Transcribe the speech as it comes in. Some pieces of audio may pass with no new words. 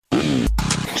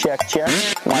Check, check.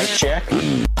 Mic check.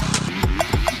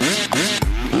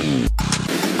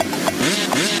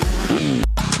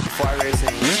 Fly racing.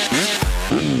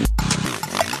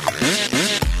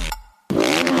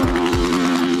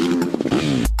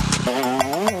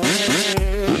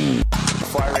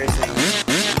 Fly racing.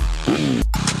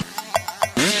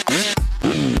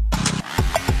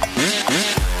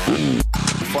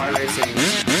 Fly racing.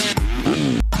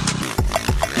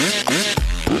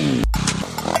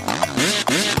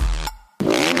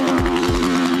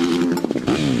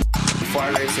 Fly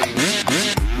racing.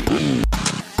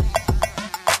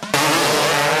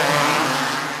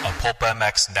 A Pulp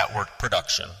MX Network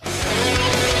production.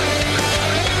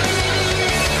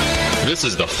 This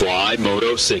is the Fly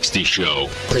Moto 60 Show.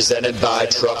 Presented by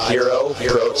Truck Hero,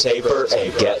 Pro Taper,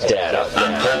 and Get Data.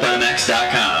 On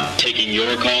PulpMX.com, taking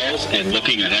your calls and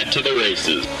looking ahead to the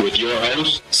races with your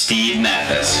host, Steve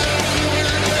Matthes.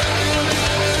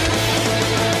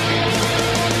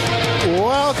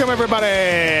 Welcome,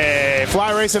 everybody.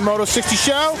 Fly Racing Moto 60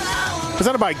 Show,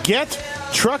 presented by Get,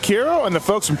 Truck Hero, and the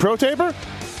folks from Pro Taper.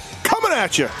 Coming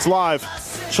at you. It's live.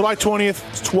 July 20th.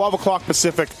 It's 12 o'clock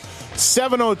Pacific.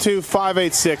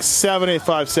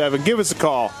 702-586-7857. Give us a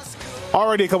call.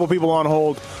 Already a couple people on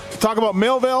hold. To talk about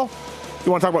Millville.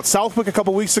 You want to talk about Southwick a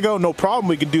couple weeks ago? No problem.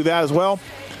 We can do that as well.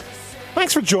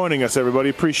 Thanks for joining us, everybody.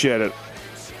 Appreciate it.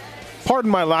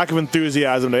 Pardon my lack of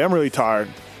enthusiasm today. I'm really tired.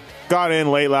 Got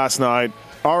in late last night.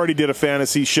 Already did a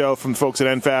fantasy show from the folks at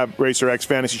NFAB, Racer X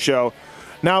Fantasy Show.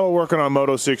 Now we're working on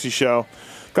Moto 60 Show.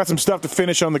 Got some stuff to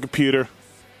finish on the computer.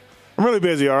 I'm really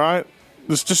busy, all right?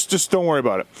 Just don't worry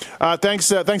about it.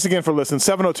 Thanks again for listening.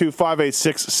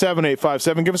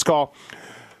 702-586-7857. Give us a call.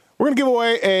 We're going to give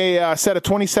away a set of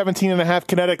 2017.5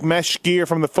 kinetic mesh gear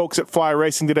from the folks at Fly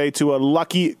Racing today to a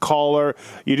lucky caller.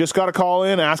 You just got to call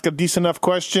in, ask a decent enough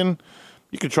question.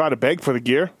 You can try to beg for the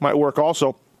gear. Might work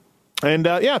also. And,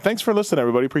 thanks for listening,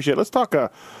 everybody. Appreciate it. Let's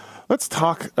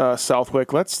talk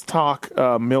Southwick. Let's talk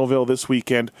Millville this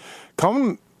weekend.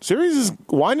 Series is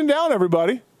winding down,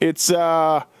 everybody. It's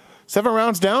 7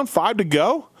 rounds down, 5 to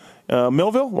go.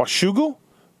 Millville, Washougal,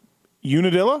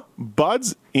 Unadilla,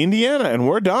 Buds, Indiana, and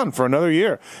we're done for another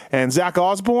year. And Zach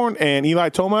Osborne and Eli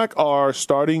Tomac are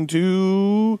starting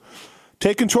to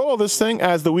take control of this thing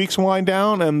as the weeks wind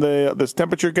down and the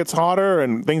temperature gets hotter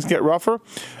and things get rougher.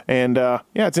 And,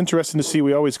 it's interesting to see.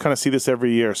 We always kind of see this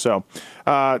every year. So,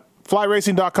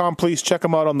 flyracing.com, please check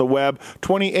them out on the web.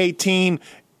 2018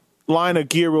 line of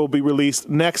gear will be released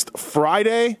next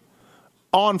Friday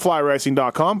on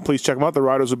flyracing.com. Please check them out. The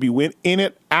riders will be in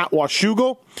it at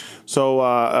Washougal.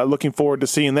 So looking forward to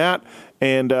seeing that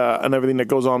and everything that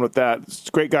goes on with that. It's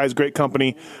great guys, great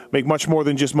company. Make much more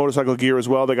than just motorcycle gear as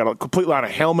well. They got a complete line of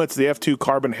helmets, the F2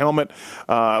 carbon helmet,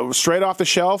 straight off the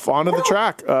shelf onto the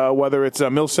track, whether it's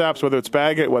Millsaps, whether it's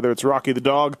Baggett, whether it's Rocky the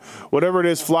Dog, whatever it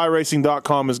is,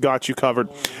 flyracing.com has got you covered.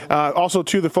 Also,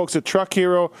 to the folks at Truck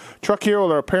Hero. Truck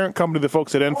Hero are a parent company to the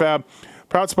folks at NFAB.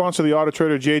 Proud sponsor of the Auto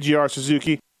Trader JGR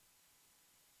Suzuki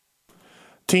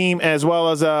team, as well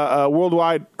as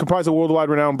comprised of worldwide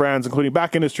renowned brands, including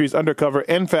Back Industries, Undercover,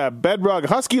 NFAB, Bedrug,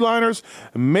 Husky Liners,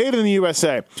 made in the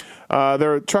USA.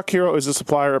 Their Truck Hero is a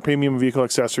supplier of premium vehicle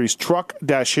accessories.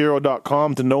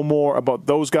 Truck-hero.com to know more about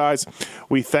those guys.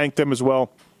 We thank them as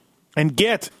well. And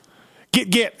Get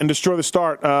and destroy the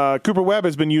start. Cooper Webb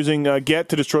has been using Get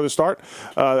to destroy the start.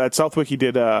 At Southwick, he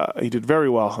did very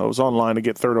well. I was online to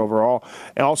get third overall.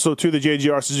 And also to the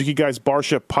JGR Suzuki guys,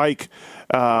 Barsha Pike,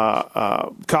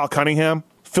 Kyle Cunningham,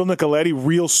 Phil Nicoletti,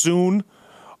 real soon.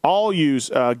 All use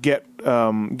Get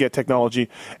technology,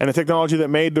 and the technology that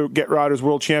made the Get Riders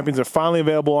world champions are finally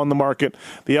available on the market.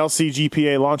 The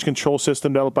LCGPA launch control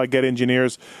system developed by Get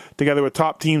engineers, together with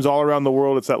top teams all around the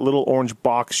world. It's that little orange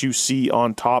box you see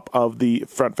on top of the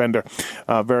front fender.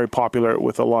 Very popular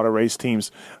with a lot of race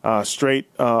teams. Straight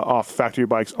off factory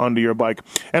bikes onto your bike.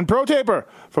 And Pro Taper,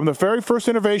 from the very first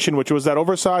innovation, which was that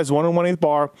oversized 1 1/8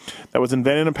 bar that was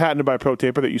invented and patented by Pro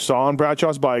Taper that you saw on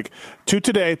Bradshaw's bike, to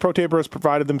today, Pro Taper has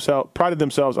prided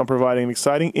themselves on providing an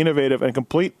exciting, innovative, and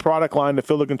complete product line to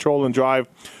fill the control and drive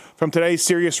from today's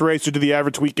serious racer to the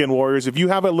average weekend warriors. If you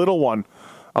have a little one,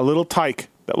 a little tyke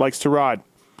that likes to ride,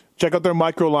 check out their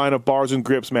micro line of bars and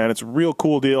grips, man. It's a real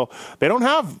cool deal. They don't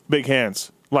have big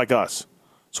hands like us.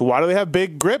 So why do they have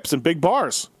big grips and big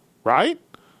bars, right?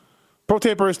 Pro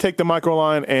Tapers take the micro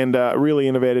line and really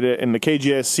innovated it. And the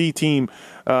KGSC team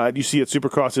you see at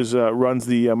Supercrosses runs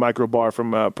the micro bar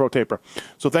from Pro Taper.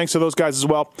 So thanks to those guys as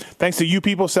well. Thanks to you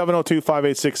people,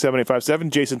 702-586-7857.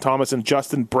 Jason Thomas and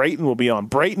Justin Brayton will be on.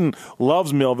 Brayton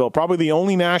loves Millville. Probably the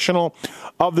only national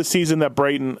of the season that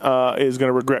Brayton is going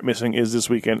to regret missing is this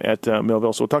weekend at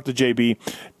Millville. So we'll talk to JB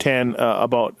 10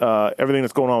 about everything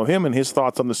that's going on with him and his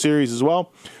thoughts on the series as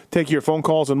well. Take your phone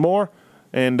calls and more.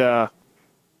 And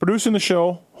producing the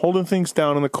show, holding things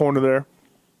down in the corner there,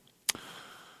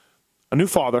 a new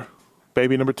father,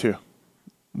 baby number 2.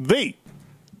 The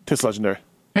Tis Legendary.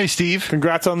 Hey, Steve.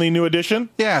 Congrats on the new edition.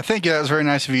 Yeah, thank you. That was very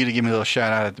nice of you to give me a little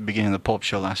shout out at the beginning of the Pulp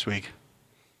Show last week.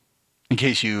 In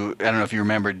case I don't know if you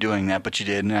remember doing that, but you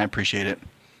did, and I appreciate it.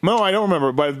 No, I don't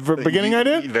remember. But the beginning, I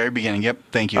did. Very beginning. Yep.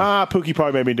 Thank you. Pookie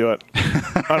probably made me do it.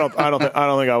 I don't think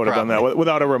I would have done that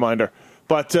without a reminder.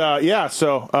 But yeah.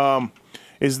 So,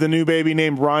 is the new baby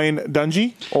named Ryan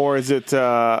Dungy, or is it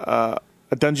a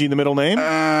Dungy the middle name?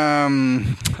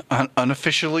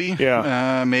 Unofficially.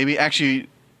 Yeah. Maybe. Actually,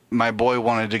 my boy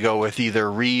wanted to go with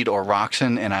either Reed or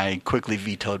Roxon, and I quickly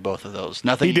vetoed both of those.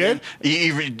 Nothing. He did?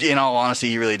 In all honesty,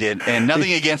 he really did. And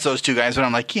nothing against those two guys, but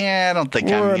I'm like, yeah, I don't think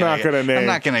I'm not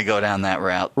going to go down that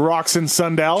route. Roxon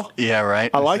Sundell? Yeah, right.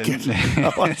 I like it.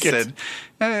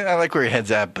 I like where your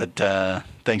head's at, but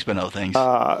thanks, but no thanks.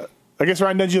 I guess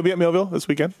Ryan Dungy will be at Millville this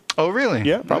weekend. Oh, really?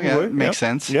 Yeah, probably. Oh, yeah, makes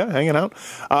sense. Yeah, hanging out.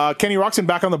 Kenny Roxon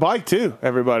back on the bike, too,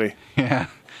 everybody. Yeah.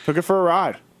 Took it for a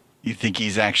ride. You think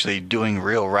he's actually doing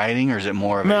real riding, or is it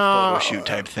more of a photo shoot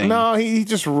type thing? No, he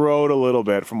just rode a little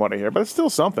bit from what I hear, but it's still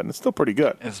something. It's still pretty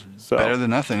good. It's better than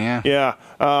nothing, yeah. Yeah.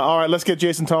 All right, let's get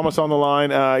Jason Thomas on the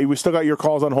line. We still got your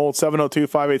calls on hold,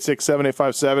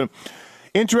 702-586-7857.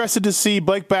 Interested to see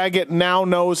Blake Baggett now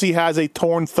knows he has a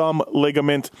torn thumb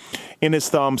ligament in his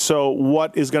thumb. So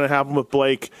what is going to happen with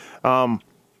Blake?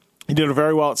 He did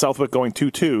very well at Southwick going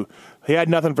 2-2. He had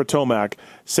nothing for Tomac.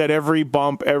 Said every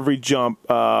bump, every jump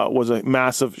was a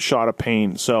massive shot of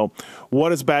pain. So what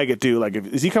does Baggett do? Like,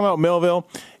 is he come out Millville,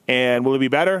 and will it be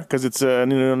better because it's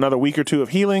another week or two of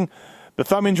healing? The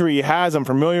thumb injury he has, I'm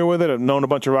familiar with it. I've known a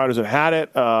bunch of riders that had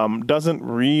it. Doesn't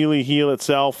really heal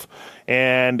itself.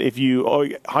 And if you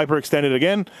hyperextend it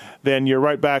again, then you're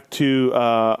right back to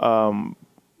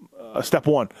step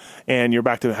one, and you're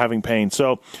back to having pain.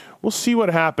 So we'll see what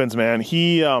happens, man.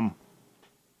 He's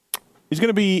going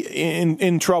to be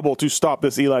in trouble to stop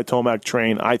this Eli Tomac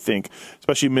train, I think,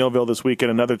 especially Millville this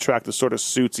weekend. Another track that sort of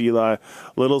suits Eli. A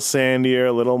little sandier,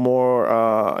 a little more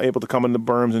able to come in the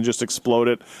berms and just explode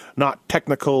it. Not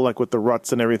technical like with the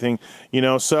ruts and everything.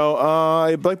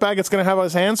 So Blake Baggett's going to have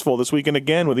his hands full this weekend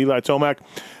again with Eli Tomac.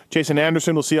 Jason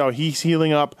Anderson, we'll see how he's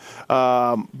healing up.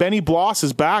 Benny Bloss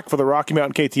is back for the Rocky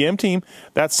Mountain KTM team.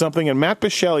 That's something. And Matt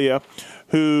Bisceglia,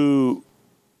 who...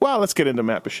 Well, let's get into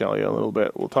Matt Bisceglia a little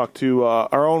bit. We'll talk to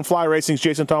our own Fly Racing's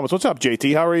Jason Thomas. What's up,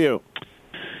 JT? How are you?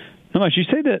 Not much. You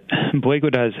say that Blake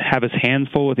would have his hands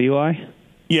full with Eli?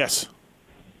 Yes.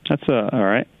 That's all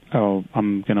right. Oh,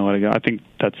 I'm going to let it go. I think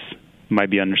that's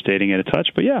might be understating it a touch,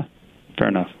 but yeah, fair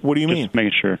enough. What do you mean? Just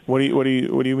making sure. What do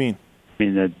you mean? I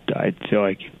mean that I feel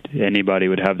like anybody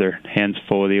would have their hands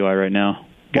full with Eli right now.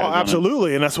 Well,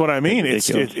 absolutely, and that's what I mean. It's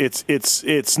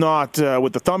not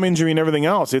with the thumb injury and everything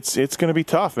else. It's going to be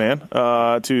tough, man,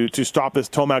 to stop this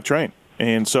Tomac train.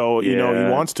 And so he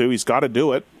wants to. He's got to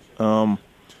do it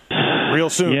real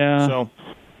soon. Yeah. So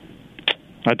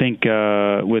I think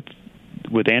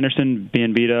with Anderson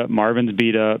being beat up, Marvin's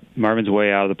beat up. Marvin's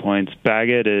way out of the points.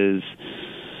 Baggett is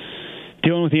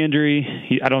dealing with the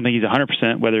injury. I don't think he's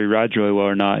 100%, whether he rides really well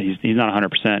or not. He's not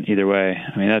 100% either way.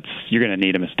 I mean, you're going to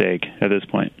need a mistake at this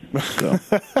point. So.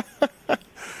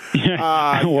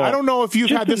 I don't know if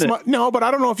you've had this much. No, but I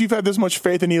don't know if you've had this much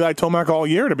faith in Eli Tomac all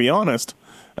year, to be honest.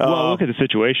 Well, look at the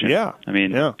situation. Yeah. I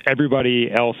mean,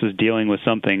 everybody else is dealing with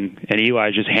something, and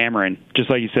Eli's just hammering,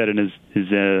 just like you said in his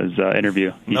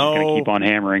interview. He's going to keep on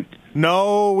hammering.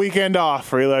 No weekend off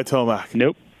for Eli Tomac.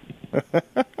 Nope.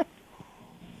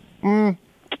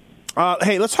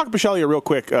 Hey, let's talk Bisceglia real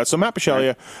quick. So Matt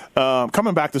Bisceglia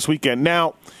coming back this weekend.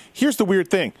 Now, here's the weird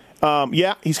thing.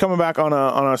 He's coming back on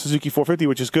a Suzuki 450,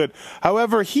 which is good.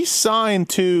 However, he signed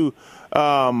to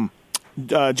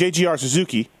JGR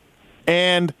Suzuki,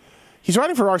 and he's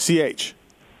riding for RCH.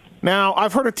 Now,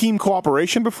 I've heard of team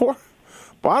cooperation before,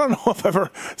 but I don't know if I've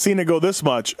ever seen it go this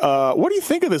much. What do you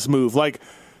think of this move? Like,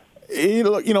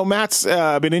 Matt's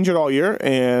been injured all year,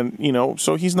 and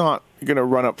so he's not going to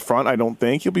run up front. I don't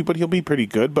think he'll be pretty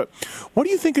good. But what do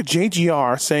you think of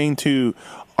JGR saying to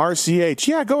RCH,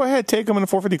 "Yeah, go ahead, take him in the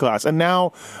 450 class," and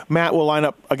now Matt will line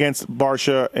up against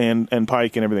Barsha and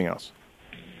Pike and everything else?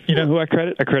 You know who I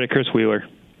credit? I credit Chris Wheeler.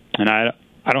 and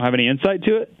I don't have any insight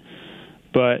to it,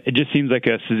 but it just seems like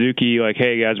a Suzuki, like,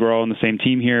 hey, guys, we're all on the same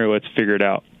team here. Let's figure it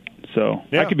out. So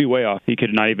I could be way off. He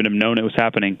could not even have known it was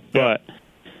happening. Yeah. But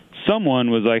someone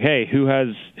was like, hey, who has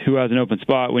an open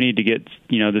spot? We need to get,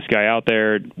 this guy out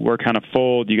there. We're kind of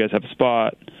full. Do you guys have a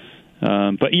spot?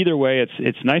 But either way,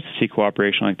 it's nice to see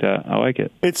cooperation like that. I like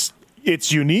it.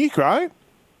 It's unique, right?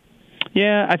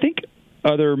 Yeah, I think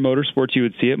other motorsports you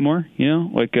would see it more,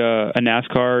 like a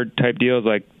NASCAR type deal is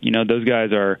like, those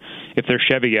guys are, if they're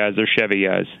Chevy guys, they're Chevy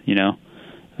guys,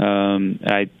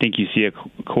 I think you see a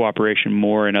cooperation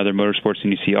more in other motorsports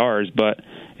than you see ours, but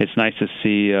it's nice to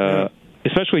see,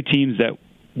 especially teams that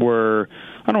were,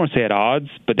 I don't want to say at odds,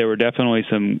 but there were definitely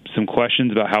some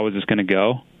questions about how was this going to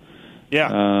go.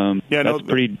 Yeah. That's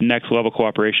pretty next level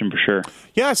cooperation for sure.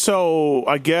 Yeah, so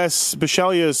I guess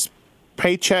Bichelia's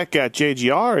paycheck at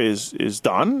JGR is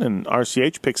done, and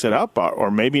RCH picks it up, or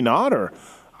maybe not, or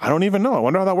I don't even know. I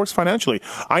wonder how that works financially.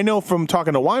 I know from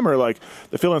talking to Weimer, like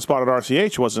the fill-in spot at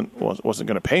RCH wasn't going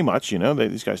to pay much.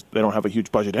 These guys, they don't have a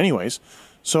huge budget anyways,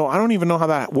 so I don't even know how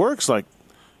that works. Like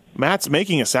Matt's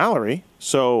making a salary,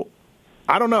 so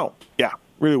I don't know. Yeah,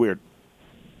 really weird.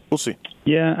 We'll see.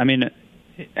 Yeah, I mean,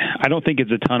 I don't think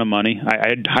it's a ton of money.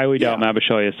 I highly doubt Matt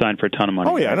Bichelia signed for a ton of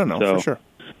money. Oh yeah, I don't know for sure.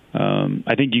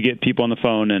 I think you get people on the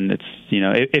phone, and it's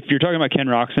if you're talking about Ken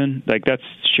Roxon, like that's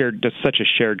such a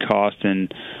shared cost,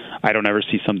 and I don't ever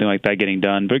see something like that getting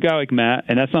done. But a guy like Matt,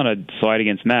 and that's not a slide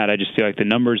against Matt. I just feel like the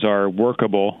numbers are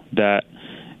workable that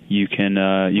you can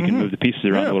move the pieces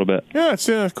around a little bit. Yeah,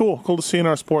 it's cool to see in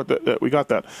our sport that we got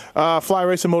that. Fly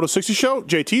Racing Moto 60 show,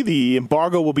 JT. The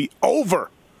embargo will be over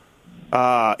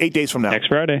 8 days from now. Next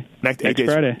Friday. Next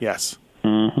Friday. Yes.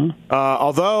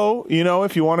 Although,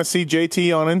 if you want to see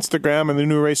JT on Instagram and the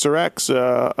new Racer X,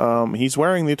 he's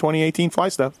wearing the 2018 Fly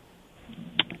stuff.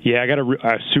 Yeah, I got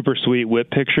a super sweet whip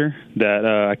picture that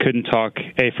I couldn't talk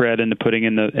Fred into putting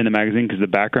in the magazine because the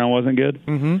background wasn't good.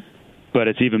 Mm-hmm. But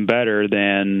it's even better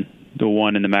than the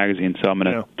one in the magazine, so I'm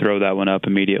going to throw that one up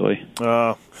immediately.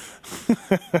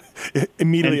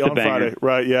 Immediately on Friday,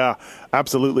 right? Yeah,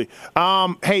 absolutely.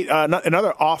 Hey,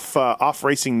 another off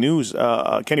racing news.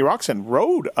 Kenny Roczen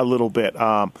rode a little bit.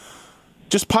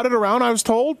 Just putted around, I was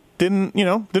told.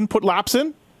 Didn't put laps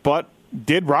in, but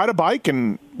did ride a bike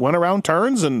and went around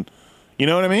turns, and you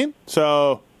know what I mean.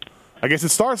 So I guess it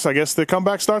starts. I guess the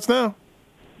comeback starts now.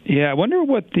 Yeah, I wonder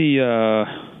what the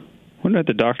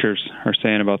doctors are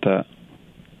saying about that.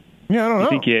 Yeah, I don't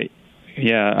know.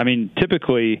 Yeah, I mean,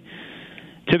 typically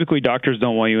doctors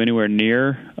don't want you anywhere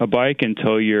near a bike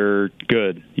until you're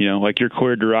good. Like you're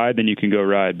cleared to ride, then you can go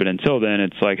ride. But until then,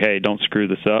 it's like, hey, don't screw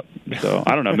this up. So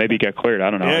I don't know. Maybe you got cleared. I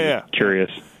don't know. I'm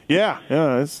curious. Yeah,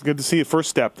 it's good to see the first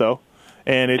step though.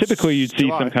 And it's typically you'd see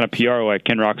some kind of PR like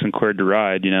Ken Roczen cleared to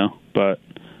ride, but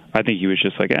I think he was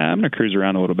just like, I'm going to cruise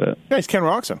around a little bit. Yeah, he's Ken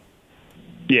Roczen.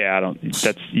 Yeah,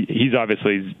 he's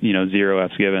obviously, 0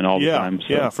 F's given all the time. So.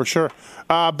 Yeah, for sure.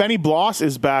 Benny Bloss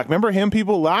is back. Remember him,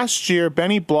 people? Last year,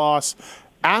 Benny Bloss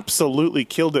absolutely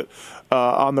killed it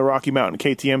on the Rocky Mountain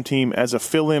KTM team as a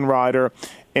fill-in rider.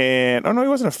 And, he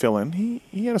wasn't a fill-in.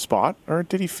 He had a spot, or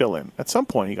did he fill in? At some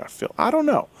point he got filled. I don't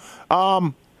know.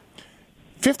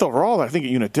 5th overall, I think, at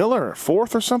Unadilla, or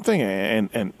 4th or something,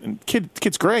 and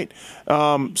kid's great.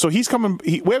 So he's coming.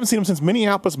 We haven't seen him since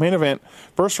Minneapolis main event,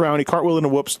 first round. He cartwheeled into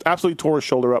whoops, absolutely tore his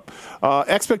shoulder up.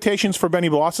 Expectations for Benny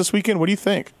Bloss this weekend, what do you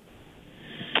think?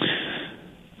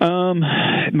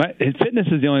 His fitness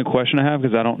is the only question I have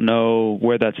because I don't know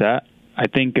where that's at. I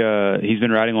think he's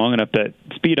been riding long enough that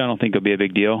speed I don't think will be a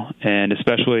big deal, and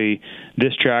especially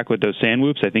this track with those sand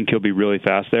whoops, I think he'll be really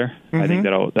fast there. Mm-hmm. I think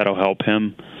that'll help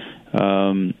him.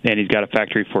 And he's got a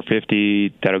factory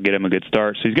 450 that'll get him a good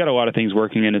start. So he's got a lot of things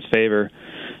working in his favor.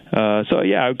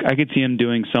 I could see him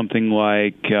doing something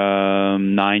like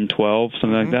 9-12,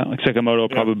 something like that. Like Sakamoto will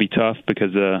probably be tough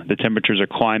because the temperatures are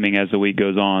climbing as the week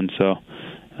goes on. So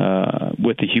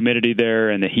with the humidity there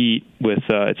and the heat, with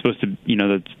it's supposed to,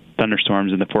 the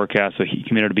thunderstorms in the forecast, so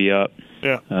humidity to be up.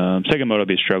 Yeah. Sakamoto will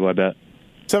be a struggle, I bet.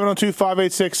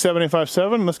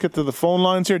 702-586-7857. Let's get to the phone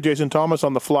lines here. Jason Thomas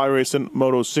on the Fly Racing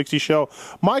Moto 60 show.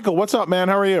 Michael, what's up, man?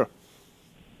 How are you?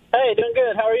 Hey, doing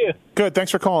good. How are you? Good. Thanks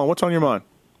for calling. What's on your mind?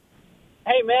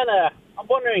 Hey, man, I'm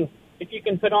wondering if you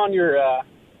can put on your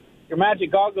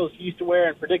magic goggles you used to wear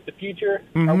and predict the future.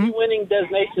 Mm-hmm. Are we winning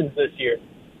designations this year?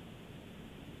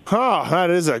 That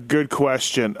is a good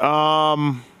question.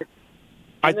 And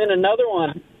then another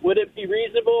one. Would it be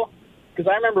reasonable? Because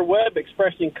I remember Webb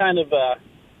expressing kind of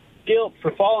guilt for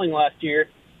falling last year.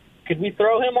 Could we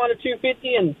throw him on a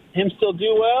 250 and him still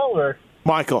do well, or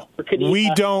Michael? We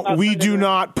do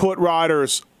not put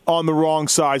riders on the wrong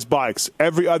size bikes.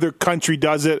 Every other country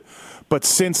does it, but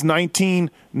since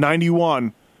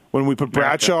 1991, when we put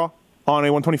Bradshaw on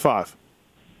a 125,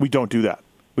 we don't do that.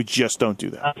 We just don't do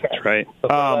that. That's right.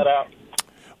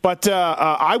 But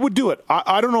I would do it.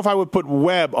 I don't know if I would put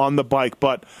Webb on the bike,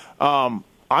 but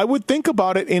I would think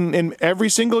about it in every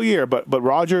single year. But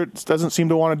Roger doesn't seem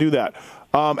to want to do that.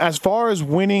 As far as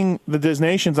winning the Dis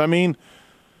Nations, I mean,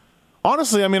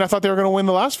 honestly, I thought they were going to win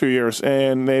the last few years,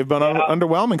 and they've been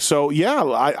underwhelming. So,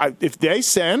 yeah, if they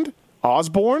send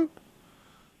Osborne,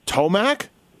 Tomac,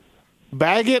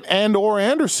 Baggett, and or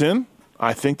Anderson,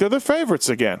 I think they're the favorites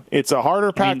again. It's a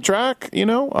harder packed track,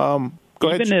 Even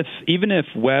if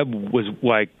Webb was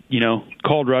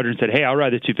called Roger and said, "Hey, I'll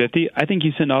ride the 250," I think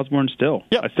you send Osborne still.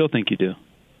 Yep. I still think you do.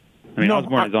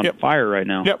 Osborne is on fire right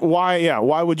now. Yeah. Why? Yeah.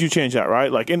 Why would you change that?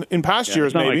 Right? Like in past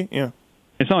years, maybe.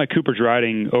 It's not like Cooper's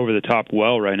riding over the top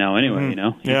well right now. Anyway,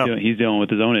 he's dealing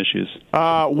with his own issues.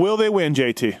 Will they win,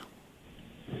 JT?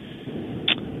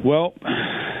 Well,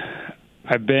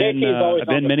 I've been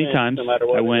many times.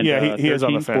 I went he 13, is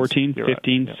on the fence. 14, You're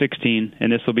 15, right. 16,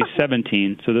 and this will be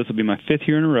 17. So this will be my 5th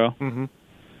year in a row. Mm-hmm.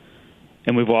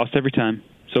 And we've lost every time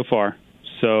so far.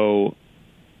 So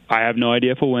I have no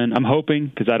idea if we'll win. I'm hoping,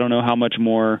 because I don't know how much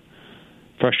more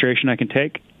frustration I can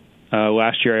take.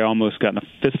 Last year I almost got in a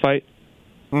fist fight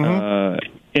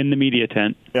in the media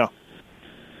tent. Yeah.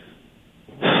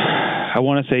 I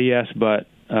want to say yes, but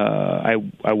I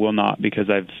will not, because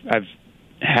I've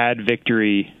had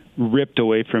victory ripped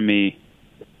away from me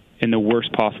in the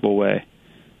worst possible way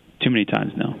too many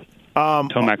times now.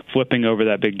 Tomac flipping over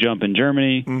that big jump in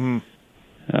Germany. Mm-hmm.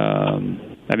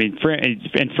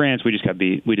 In France, we just got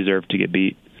beat. We deserved to get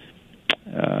beat.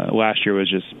 Last year was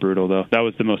just brutal, though. That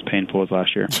was the most painful as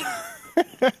last year.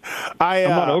 I'm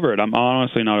not over it. I'm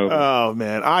honestly not over it. Oh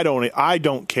man, I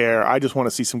don't care. I just want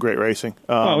to see some great racing.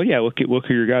 Look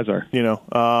who your guys are.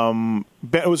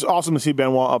 It was awesome to see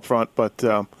Benoit up front, but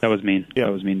that was mean. Yeah.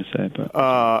 That was mean to say.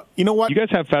 But you know what? You guys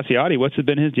have Fasciotti. What's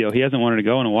been his deal? He hasn't wanted to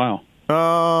go in a while.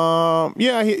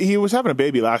 He was having a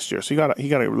baby last year, so he got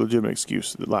a legitimate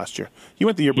excuse last year. He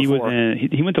went the year before.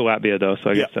 He went to Latvia though, so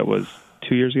I guess that was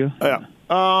 2 years ago.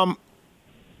 Yeah.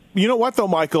 You know what, though,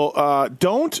 Michael?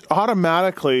 Don't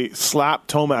automatically slap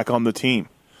Tomac on the team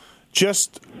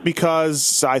just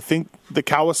because I think the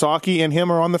Kawasaki and him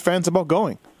are on the fence about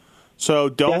going. So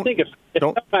don't. I think if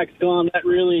Tomac's gone, that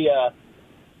really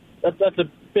that's a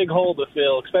big hole to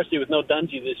fill, especially with no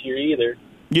Dungey this year either.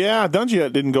 Yeah, Dungey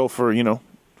didn't go for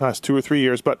last 2 or 3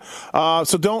 years, but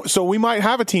So we might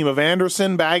have a team of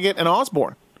Anderson, Baggett, and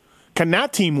Osborne. Can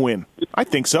that team win? I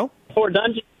think so. Before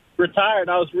Dungey retired,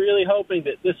 I was really hoping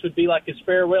that this would be like his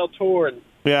farewell tour, and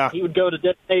he would go to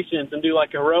destinations and do like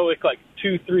a heroic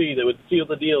 2-3 that would seal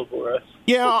the deal for us.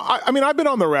 Yeah, I've been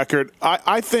on the record.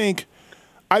 I think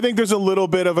there's a little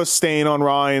bit of a stain on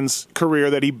Ryan's career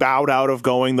that he bowed out of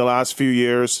going the last few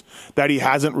years, that he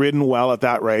hasn't ridden well at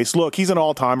that race. Look, he's an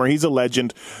all-timer. He's a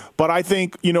legend. But I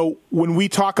think, when we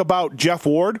talk about Jeff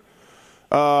Ward,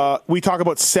 we talk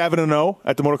about 7-0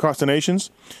 at the Motocross of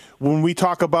Nations. When we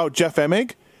talk about Jeff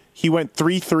Emig, he went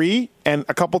 3-3, and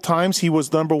a couple times he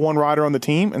was number one rider on the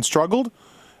team and struggled,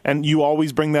 and you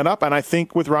always bring that up. And I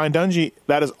think with Ryan Dungey,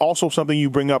 that is also something you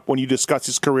bring up when you discuss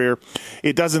his career.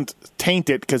 It doesn't taint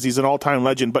it because he's an all-time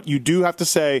legend, but you do have to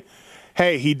say,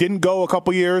 hey, he didn't go a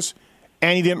couple years,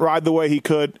 and he didn't ride the way he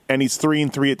could, and he's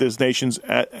 3-3 at Dis Nations,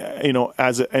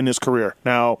 in his career.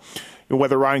 Now,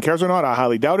 whether Ryan cares or not, I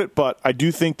highly doubt it, but I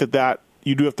do think that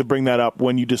you do have to bring that up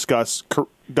when you discuss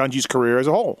Dungey's career as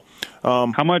a whole.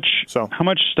 How much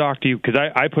stock do you? Because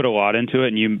I put a lot into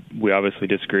it, and we obviously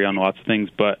disagree on lots of things.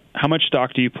 But how much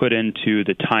stock do you put into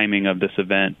the timing of this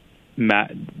event?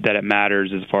 That it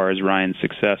matters as far as Ryan's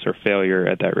success or failure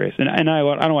at that race. And I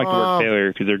don't like the word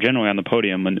failure because they're generally on the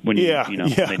podium when they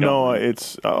don't. No,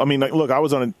 it's. Look, I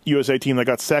was on a USA team that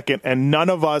got second, and none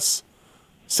of us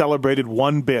celebrated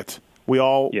one bit. We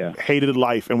all hated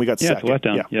life, and we got second. It's a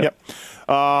letdown.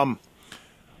 Yeah.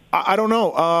 I don't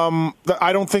know.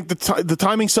 I don't think the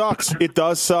timing sucks. It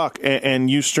does suck. And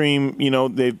Ustream,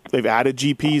 they've added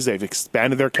GPs, they've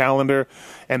expanded their calendar,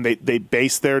 and they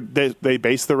base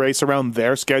the race around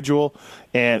their schedule.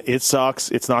 And it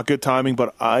sucks. It's not good timing.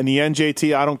 But in the end,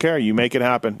 JT, I don't care. You make it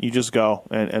happen. You just go,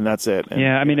 and that's it. And,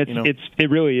 it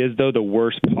really is though the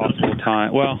worst possible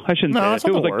time. Well, I shouldn't say that. If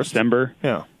it was like December,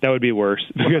 that would be worse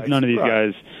because none of these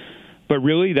guys. But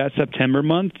really, that September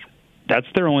month, that's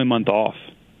their only month off.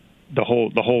 The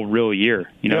whole real year,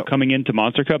 coming into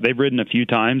Monster Cup, they've ridden a few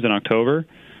times in October,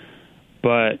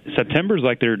 But September's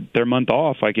like their month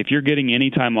off. Like if you're getting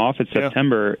any time off, it's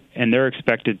September, and they're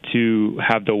expected to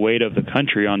have the weight of the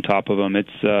country on top of them. It's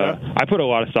I put a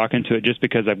lot of stock into it just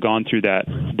because I've gone through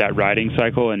that riding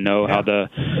cycle and know how the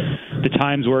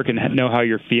times work and know how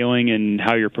you're feeling and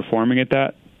how you're performing at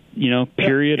that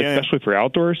period, especially for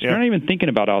outdoors. You're not even thinking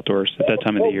about outdoors at that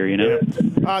time of the year.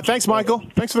 Thanks, Michael.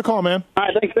 Thanks for the call, man. All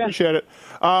right, thanks, Ben. Appreciate it.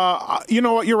 You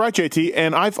know what? You're right, JT.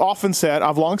 And I've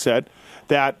long said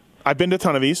that I've been to a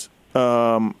ton of these.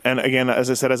 And again, as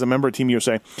I said, as a member of Team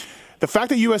USA, the fact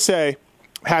that USA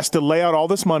has to lay out all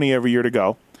this money every year to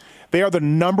go, they are the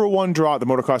number one draw at the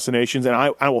Motocross of Nations, and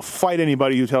I will fight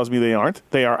anybody who tells me they aren't.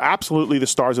 They are absolutely the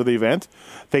stars of the event.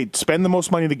 They spend the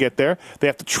most money to get there. They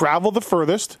have to travel the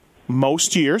furthest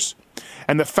most years.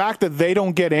 And the fact that they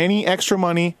don't get any extra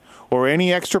money or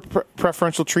any extra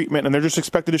preferential treatment, and they're just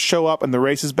expected to show up and the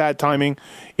race is bad timing,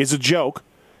 is a joke.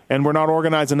 And we're not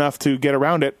organized enough to get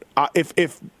around it.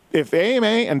 If AMA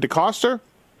and DeCoster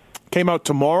came out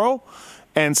tomorrow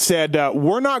and said,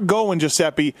 we're not going,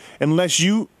 Giuseppe, unless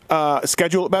you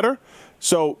schedule it better.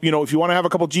 So, if you want to have a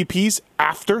couple GPs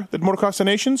after the Motocross of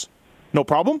Nations, no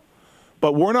problem.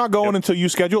 But we're not going until you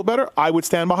schedule it better. I would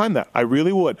stand behind that. I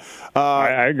really would.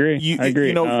 I agree. I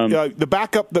agree. The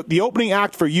backup, the opening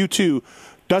act for U2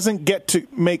 doesn't get to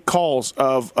make calls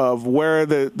of where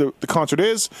the concert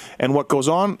is and what goes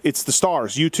on. It's the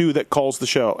stars, U2, that calls the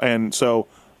show. And so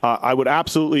I would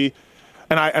absolutely,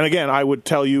 and again, I would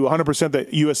tell you 100%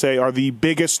 that USA are the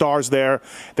biggest stars there.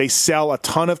 They sell a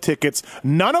ton of tickets,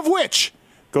 none of which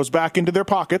goes back into their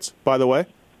pockets, by the way.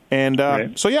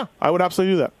 And so, yeah, I would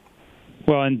absolutely do that.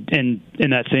 Well, and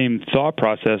in that same thought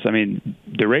process, I mean,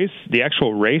 the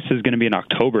actual race is going to be in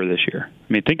October this year.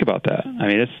 I mean, think about that. I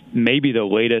mean, it's maybe the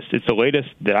latest. It's the latest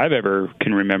that I've ever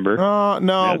can remember.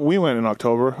 No, we went in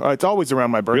October. It's always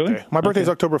around my birthday. Really? My birthday's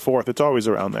October 4th. It's always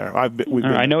around there.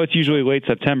 I know it's usually late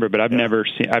September, but I've never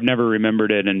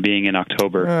remembered it and being in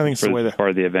October. I think it's the way as far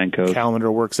as the event goes.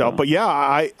 Calendar works out. But yeah,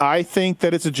 I think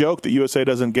that it's a joke that USA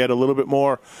doesn't get a little bit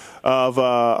more of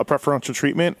a preferential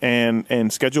treatment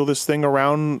and schedule this thing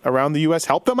around the U.S.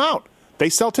 Help them out. They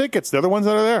sell tickets. They're the ones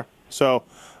that are there. So,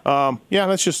 yeah,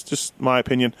 that's just my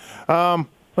opinion.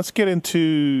 Let's get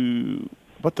into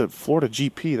what the Florida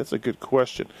GP. That's a good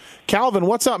question. Calvin,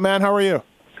 what's up, man? How are you?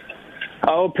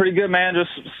 Oh, pretty good, man.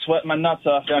 Just sweating my nuts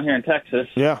off down here in Texas.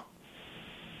 Yeah.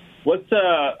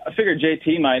 I figured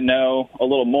JT might know a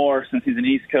little more since he's an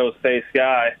East Coast-based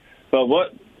guy. But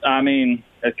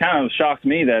it kind of shocked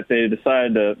me that they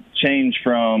decided to change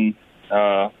from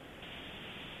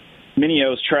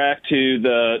Minio's track to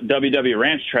the WW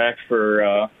Ranch track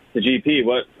for the GP.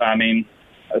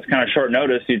 It's kind of short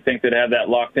notice. You'd think they'd have that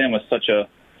locked in with such a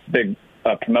big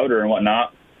promoter and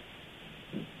whatnot.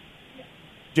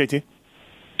 JT?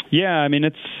 Yeah, I mean,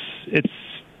 it's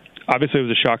obviously it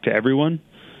was a shock to everyone,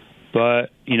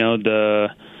 but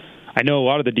I know a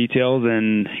lot of the details,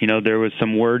 and there was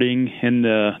some wording in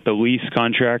the lease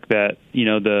contract that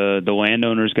the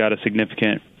landowners got a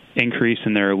significant increase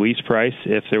in their lease price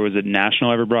if there was a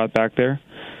national ever brought back there.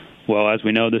 Well, as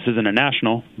we know, this isn't a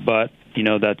national, but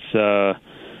that's I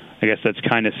guess that's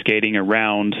kind of skating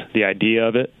around the idea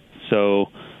of it. So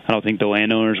I don't think the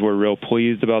landowners were real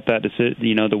pleased about that decision,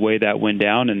 the way that went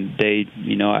down, and they,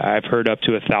 I've heard up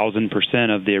to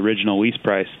 1,000% of the original lease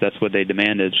price. That's what they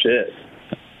demanded. Shit.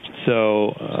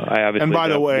 So I obviously and by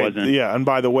the way, wasn't. Yeah, and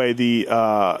by the way, the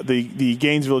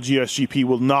Gainesville GSGP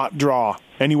will not draw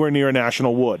anywhere near a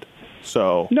national would.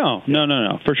 So no,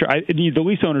 for sure. The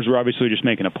lease owners were obviously just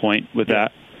making a point with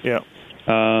that. Yeah.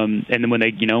 And then when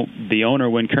they, the owner,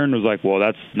 when Kern was like, well,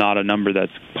 that's not a number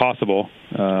that's possible.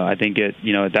 I think at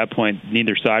that point,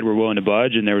 neither side were willing to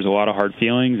budge, and there was a lot of hard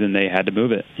feelings, and they had to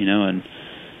move it. And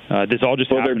this all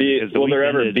just happened. Will there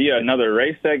ever be another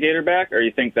race at Gatorback, or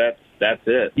you think that's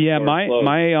it? Yeah,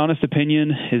 my honest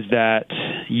opinion is that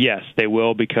yes, they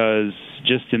will, because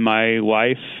just in my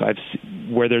life,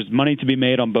 where there's money to be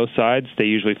made on both sides, they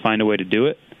usually find a way to do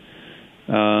it.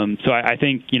 So I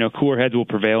think cooler heads will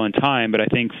prevail in time, but I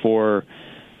think for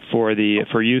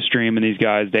Ustream and these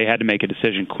guys, they had to make a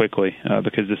decision quickly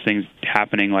because this thing's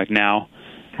happening like now,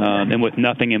 and with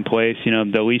nothing in place.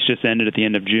 The lease just ended at the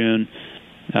end of June.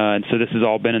 And so this has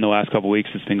all been in the last couple of weeks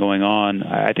that's been going on.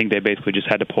 I think they basically just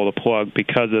had to pull the plug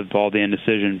because of all the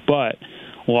indecision. But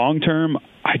long term,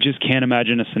 I just can't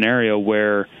imagine a scenario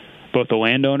where both the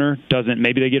landowner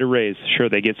maybe they get a raise. Sure,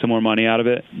 they get some more money out of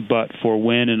it. But for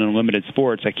Win and Unlimited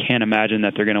Sports, I can't imagine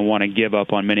that they're going to want to give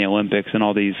up on Mini Olympics and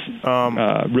all these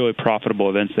really profitable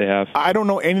events they have. I don't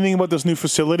know anything about this new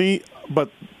facility, but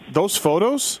those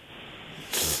photos,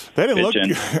 they didn't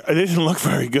look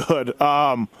very good.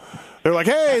 They're like,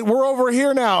 hey, we're over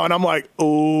here now. And I'm like,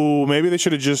 oh, maybe they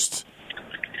should have just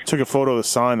took a photo of the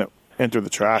sign that entered the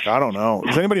track. I don't know.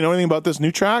 Does anybody know anything about this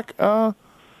new track?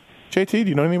 JT, do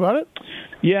you know anything about it?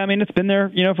 Yeah, I mean, it's been there,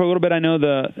 for a little bit. I know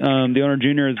the owner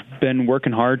junior has been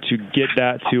working hard to get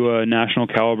that to a national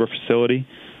caliber facility.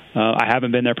 I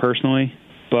haven't been there personally,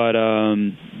 but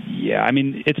yeah, I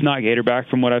mean, it's not Gatorback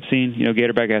from what I've seen.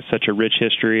 Gatorback has such a rich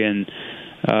history, and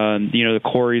the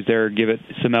quarries there give it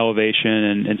some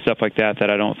elevation and stuff like that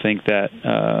I don't think that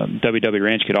WW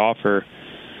Ranch could offer.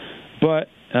 But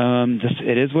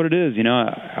it is what it is.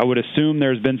 I would assume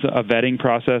there's been a vetting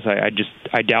process.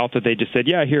 I doubt that they just said,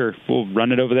 yeah, here, we'll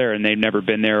run it over there, and they've never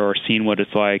been there or seen what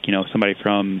it's like. Somebody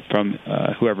from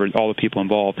whoever, all the people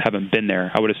involved haven't been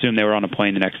there. I would assume they were on a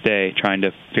plane the next day trying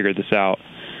to figure this out.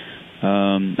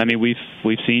 I mean, we've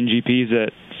seen GPs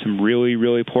at some really,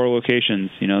 really poor locations.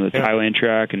 The Thailand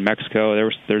track in Mexico.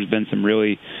 There's been some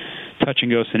really touch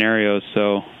and go scenarios.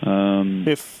 So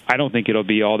I don't think it'll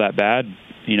be all that bad.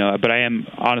 But I am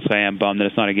bummed that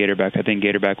it's not a Gatorback. I think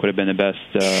Gatorback would have been the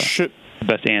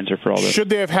best answer for all this. Should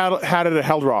they have had it at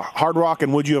Hard Rock,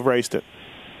 and would you have raced it?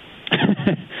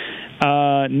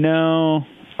 No.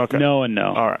 Okay. No and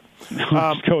no. All right.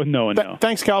 Let's go with no and no.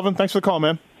 Thanks, Calvin. Thanks for the call,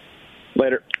 man.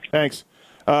 Later. Thanks.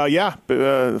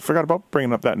 Forgot about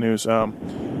bringing up that news.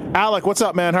 Alec, what's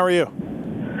up, man? How are you?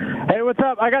 Hey, what's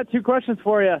up? I got 2 questions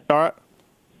for you. All right.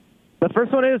 The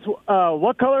first one is,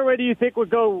 what colorway do you think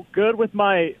would go good with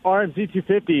my RMZ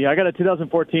 250? I got a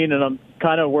 2014, and I'm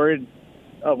kind of worried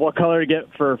of what color to get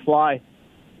for fly.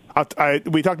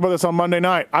 We talked about this on Monday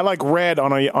night. I like red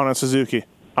on a Suzuki.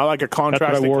 I like a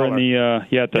contrasting That's what I wore color.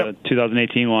 in the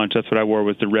 2018 launch. That's what I wore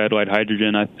was the red light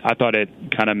hydrogen. I thought it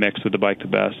kind of mixed with the bike the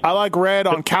best. I like red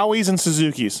on Cowies and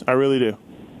Suzukis. I really do.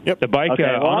 Yep. The bike. Okay.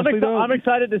 Well, honestly, I'm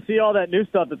excited to see all that new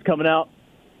stuff that's coming out.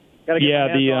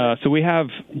 So we have,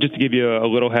 just to give you a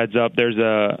little heads up, there's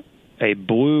a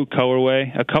blue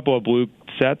colorway, a couple of blue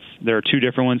sets. There are 2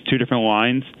 different ones, 2 different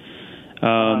lines.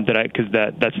 Because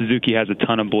that Suzuki has a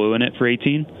ton of blue in it for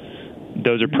 18.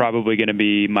 Those are probably going to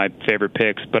be my favorite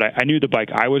picks. But I knew the bike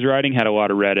I was riding had a lot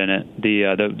of red in it.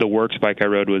 The Works bike I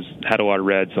rode had a lot of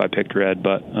red, so I picked red.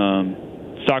 But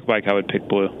stock bike I would pick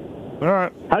blue. All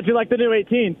right. How'd you like the new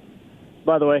 18?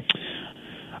 By the way.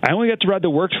 I only got to ride the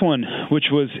Works one, which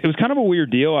was kind of a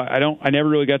weird deal. I never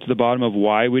really got to the bottom of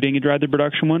why we didn't get to ride the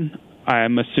production one.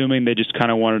 I'm assuming they just kind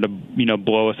of wanted to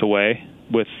blow us away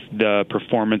with the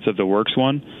performance of the Works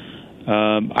one.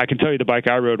 I can tell you the bike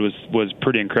I rode was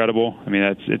pretty incredible. I mean,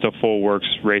 it's a full Works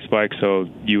race bike, so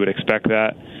you would expect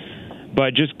that.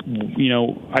 But just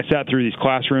I sat through these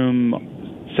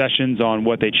classroom sessions on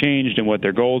what they changed and what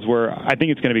their goals were. I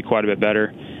think it's going to be quite a bit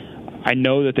better. I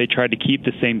know that they tried to keep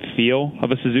the same feel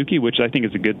of a Suzuki, which I think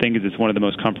is a good thing because it's one of the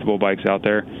most comfortable bikes out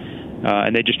there.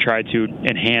 And they just tried to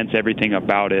enhance everything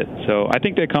about it. So I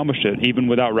think they accomplished it. Even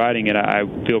without riding it, I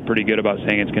feel pretty good about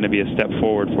saying it's going to be a step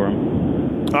forward for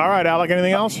them. All right, Alec,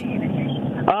 anything else?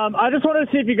 I just wanted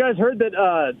to see if you guys heard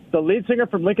that the lead singer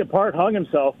from Linkin Park hung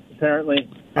himself, apparently.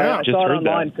 Yeah, I saw it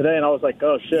online today, and I was like,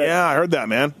 oh, shit. Yeah, I heard that,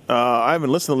 man. I haven't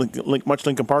listened to much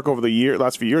Linkin Park over the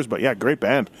last few years, but yeah, great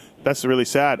band. That's really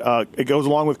sad. It goes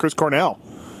along with Chris Cornell,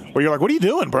 where you're like, what are you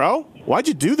doing, bro? Why'd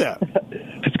you do that?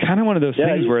 It's kind of one of those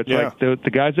things where it's like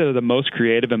the guys that are the most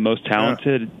creative and most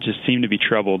talented just seem to be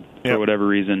troubled for whatever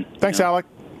reason. Thanks, Alec.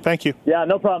 Thank you. Yeah,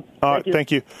 no problem.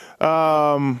 Thank you.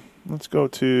 Let's go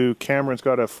to Cameron's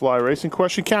got a fly racing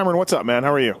question. Cameron, what's up, man?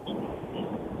 How are you?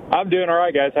 I'm doing all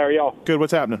right, guys. How are y'all? Good.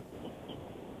 What's happening?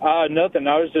 Nothing.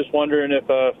 I was just wondering if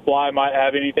Fly might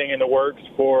have anything in the works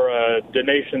for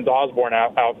Donation's Osborne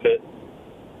outfit.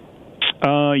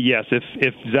 Yes.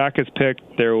 If Zach is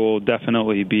picked, there will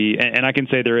definitely be, and I can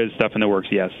say there is stuff in the works,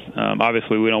 yes.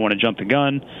 Obviously, we don't want to jump the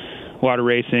gun. A lot of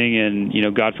racing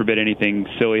and, God forbid anything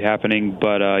silly happening.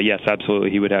 But, yes,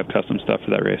 absolutely, he would have custom stuff for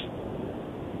that race.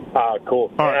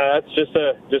 Cool. That's just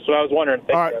what I was wondering.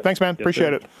 Thanks, all right. guys. Thanks, man.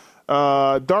 Appreciate it.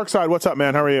 Dark Side, what's up,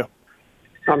 man? How are you?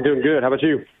 I'm doing good. How about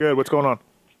you? Good. What's going on?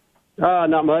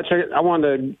 Not much. I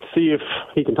wanted to see if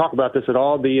he can talk about this at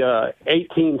all. The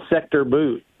 18-sector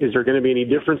boot, is there going to be any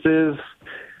differences?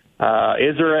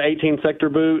 Is there an 18-sector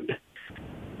boot?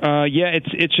 Yeah,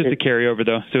 it's just a carryover,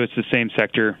 though. So it's the same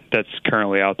sector that's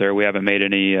currently out there. We haven't made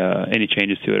any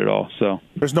changes to it at all. So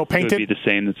there's no painted? It would be the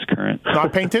same that's current.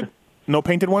 Not painted? No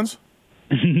painted ones?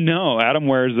 No, Adam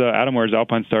wears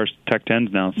Alpine Stars Tech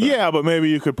 10s now. So. Yeah, but maybe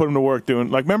you could put him to work doing,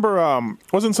 like, remember,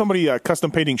 wasn't somebody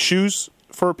custom painting shoes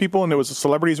for people, and there was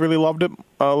celebrities really loved it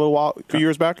a few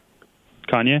years back?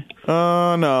 Kanye?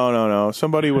 No.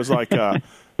 Somebody was like,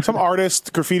 some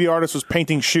graffiti artist was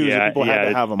painting shoes, and people had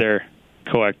to have them. They're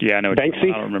collect. Yeah, I know.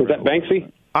 Banksy? I don't remember. Was that Banksy?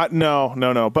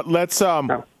 No. But let's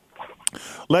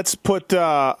put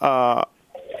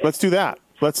let's do that.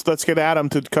 Let's get Adam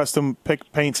to custom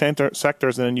pick paint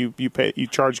sectors, and then you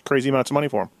charge crazy amounts of money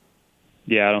for them.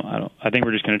 Yeah, I think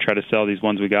we're just going to try to sell these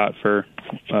ones we got for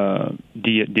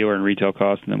dealer and retail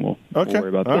costs, and then we'll worry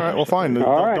about that. All right, well, fine.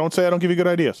 Don't say I don't give you good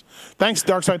ideas. Thanks,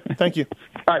 Darkside. Thank you.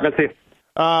 All right, let's see.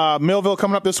 Millville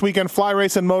coming up this weekend. Fly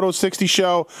Race and Moto 60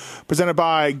 show presented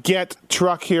by Get,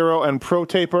 Truck Hero, and Pro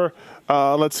Taper.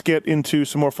 Let's get into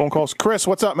some more phone calls. Chris,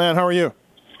 what's up, man? How are you?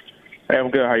 Hey, I'm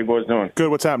good. How you boys doing? Good.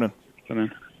 What's happening?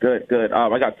 Good.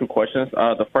 I got two questions.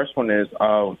 The first one is,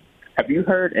 have you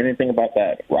heard anything about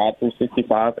that Ride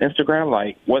 365 Instagram?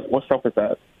 Like, what's up with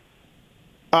that?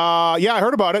 Yeah, I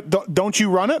heard about it. Don't you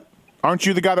run it? Aren't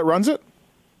you the guy that runs it?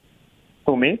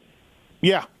 Who, me?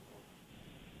 Yeah.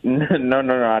 No,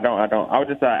 I don't. I was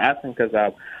just asking because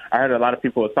I heard a lot of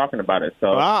people were talking about it.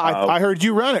 So I heard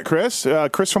you run it, Chris.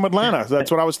 Chris from Atlanta. That's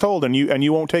what I was told, and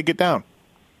you won't take it down.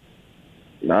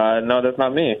 No, that's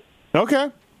not me.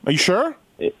 Okay. Are you sure?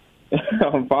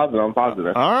 I'm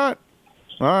positive. All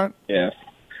right. Yeah.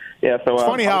 So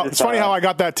it's funny how I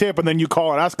got that tip, and then you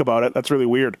call and ask about it. That's really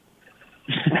weird.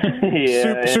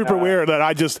 Super weird that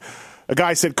a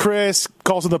guy said Chris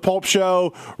calls in the Pulp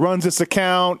Show, runs this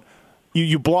account.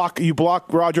 You block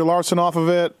Roger Larson off of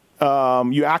it.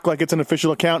 You act like it's an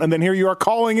official account, and then here you are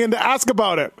calling in to ask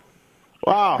about it.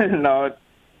 Wow. No.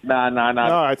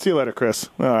 All right. See you later, Chris.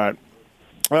 All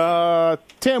right.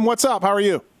 Tim, what's up? How are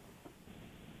you?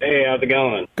 Hey, how's it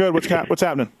going? Good. What's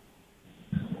happening?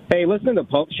 Hey, listening to the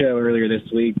Pulp Show earlier this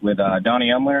week with Donnie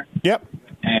Umler. Yep.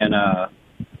 And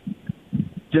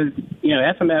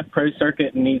FMF Pro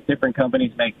Circuit and these different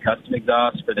companies make custom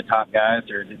exhausts for the top guys,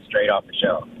 or is it straight off the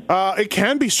shelf? It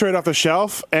can be straight off the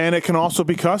shelf, and it can also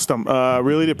be custom.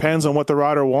 Really depends on what the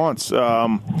rider wants.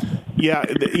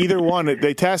 Either one.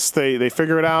 They test, they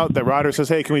figure it out. The rider says,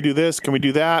 hey, can we do this? Can we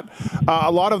do that?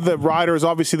 A lot of the riders,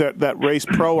 obviously, that race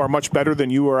pro are much better than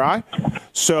you or I.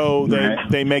 So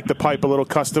they make the pipe a little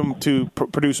custom to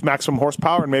produce maximum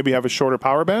horsepower and maybe have a shorter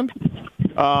power band.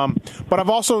 But I've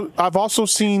also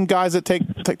seen guys that take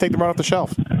them right off the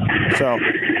shelf. So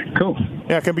cool.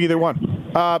 Yeah, it can be either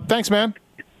one. Thanks, man.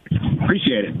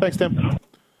 Appreciate it. Thanks, Tim.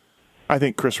 I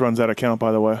think Chris runs that account,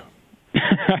 by the way.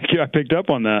 I picked up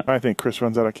on that. I think Chris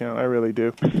runs that account. I really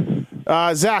do.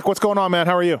 Zach, what's going on, man?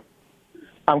 How are you?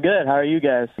 I'm good. How are you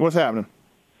guys? What's happening?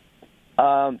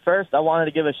 First, I wanted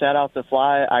to give a shout-out to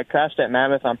Fly. I crashed at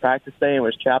Matthes on practice day and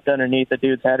was trapped underneath a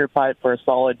dude's header pipe for a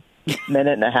solid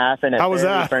minute and a half, and it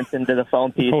barely burnt into the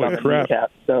foam piece on the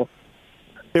kneecap. So,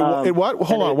 it what?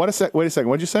 Hold on. Wait a second.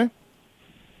 What did you say?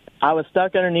 I was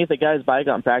stuck underneath a guy's bike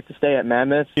on practice day at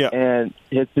Matthes, and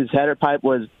his header pipe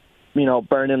was,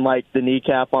 burning like the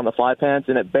kneecap on the fly pants,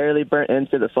 and it barely burnt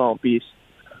into the foam piece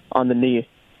on the knee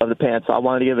of the pants. So I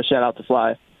wanted to give a shout-out to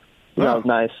Fly. That was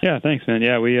nice. Yeah, thanks, man.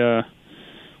 Yeah, we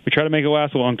try to make it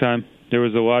last a long time. There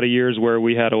was a lot of years where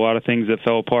we had a lot of things that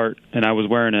fell apart, and I was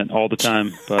wearing it all the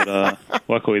time. But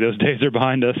luckily, those days are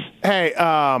behind us. Hey,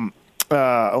 hold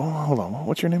on.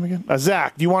 What's your name again?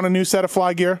 Zach, do you want a new set of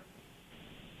Fly gear?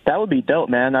 That would be dope,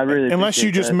 man. I really Unless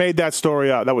you just that. made that story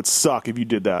up. That would suck if you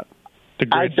did that.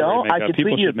 I don't. I could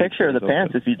tweet you a picture of the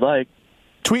pants if you'd like.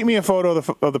 Tweet me a photo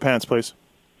of the pants, please.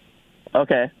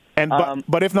 Okay. And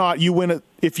but if not, you win it.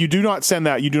 If you do not send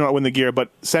that, you do not win the gear. But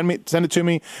send it to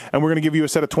me, and we're going to give you a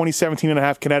set of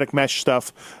 2017.5 kinetic mesh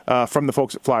stuff from the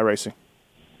folks at Fly Racing.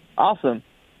 Awesome.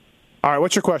 All right,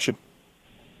 what's your question?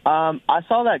 I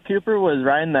saw that Cooper was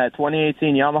riding that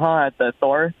 2018 Yamaha at the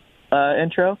Thor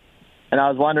intro, and I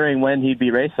was wondering when he'd be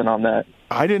racing on that.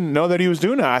 I didn't know that he was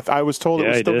doing that. I was told it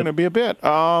was still going to be a bit.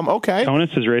 Okay. Tonus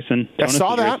is racing. I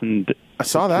saw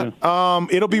that.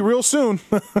 It'll be real soon.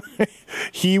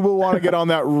 He will want to get on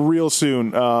that real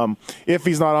soon if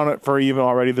he's not on it for even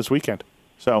already this weekend.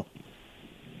 So.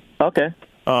 Okay.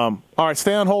 All right,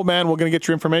 stay on hold, man. We're going to get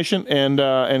your information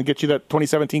and get you that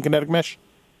 2017 kinetic mesh.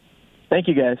 Thank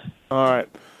you, guys. All right.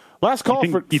 Last call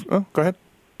go ahead.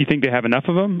 You think they have enough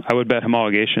of them? I would bet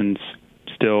homologation's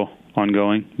still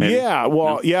ongoing. Maybe. Yeah,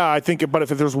 well, I think. But if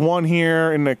there's one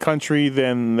here in the country,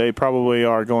 then they probably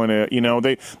are going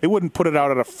to. They wouldn't put it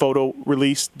out at a photo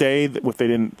release day if they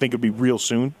didn't think it'd be real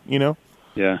soon.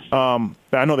 Yeah.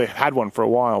 I know they had one for a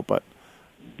while, but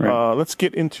let's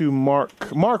get into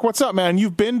Mark. Mark, what's up, man?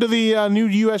 You've been to the new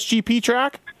USGP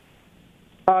track?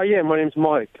 Yeah, my name's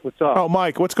Mike. What's up? Oh,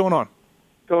 Mike, what's going on?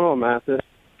 What's going on, Matthes?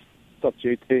 What's up,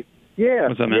 JT? Yeah,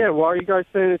 what's up, man? Yeah. Why are you guys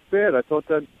saying it's bad? I thought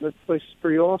that place is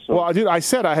pretty awesome. Well, dude, I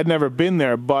said I had never been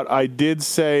there, but I did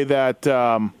say that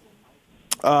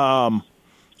I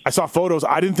saw photos.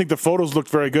 I didn't think the photos looked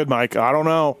very good, Mike. I don't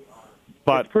know.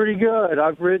 But it's pretty good.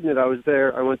 I've ridden it. I was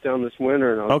there. I went down this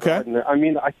winter, and I was riding it. I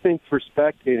mean, I think for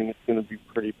spectating, it's going to be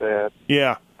pretty bad.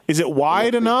 Yeah. Is it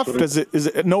wide enough? Is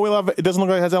it no it doesn't look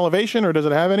like it has elevation, or does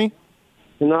it have any?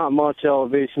 Not much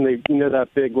elevation. That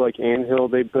big anthill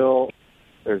they built.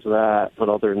 There's that, but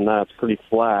other than that, it's pretty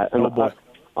flat. And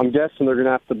I'm guessing they're going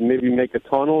to have to maybe make a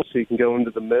tunnel so you can go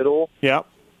into the middle. Yeah.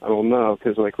 I don't know,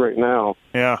 because right now,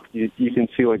 you can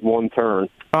see one turn.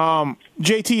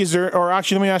 JT, is there? Or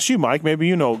actually, let me ask you, Mike. Maybe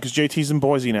you know, because JT's in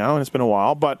Boise now, and it's been a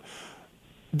while. But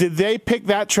did they pick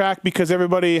that track because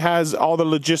everybody has all the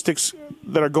logistics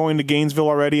that are going to Gainesville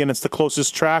already, and it's the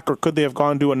closest track, or could they have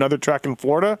gone to another track in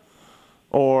Florida,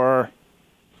 or?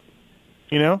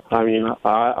 I mean,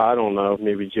 I don't know.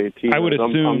 Maybe JT. I would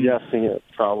assume. I'm guessing it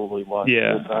probably was.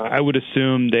 Yeah, I would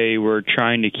assume they were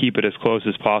trying to keep it as close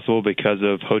as possible because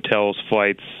of hotels,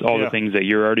 flights, all the things that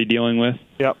you're already dealing with.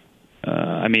 Yep.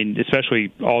 I mean,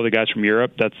 especially all the guys from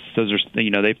Europe. Those are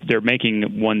they're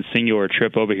making one singular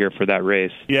trip over here for that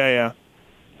race. Yeah.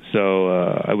 So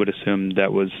I would assume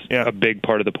that was a big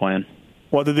part of the plan.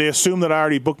 Well, did they assume that I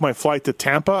already booked my flight to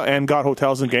Tampa and got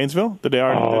hotels in Gainesville? Did they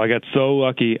already? I got so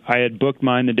lucky. I had booked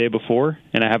mine the day before,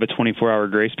 and I have a 24-hour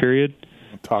grace period.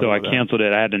 So I canceled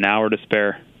it. I had an hour to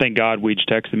spare. Thank God Weege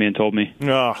texted me and told me.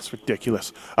 Oh, it's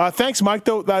ridiculous. Thanks, Mike,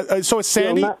 though. So it's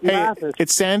Sandy? Matthes,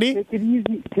 it's Sandy?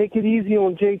 Take it easy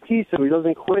on JT so he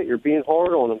doesn't quit. You're being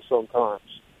hard on him sometimes.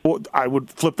 Well, I would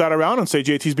flip that around and say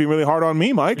JT's being really hard on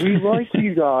me, Mike. We like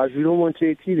you guys. We don't want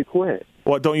JT to quit.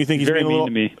 What, don't you think he's being a little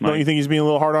mean to me, Mike? Don't you think he's being a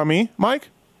little hard on me, Mike?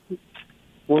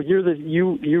 Well, you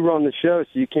run the show, so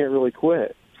you can't really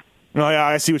quit. No, yeah,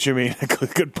 I see what you mean.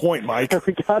 Good point, Mike.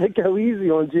 We gotta go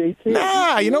easy on JT.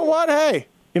 Nah, you know what? Hey,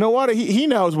 you know what? He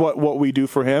knows what we do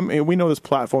for him. We know this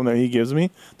platform that he gives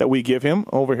me, that we give him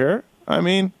over here. I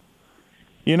mean,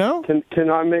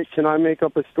 Can I make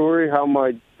up a story how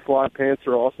my fly pants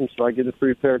are awesome, so I get a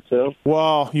free pair too?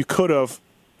 Well, you could have.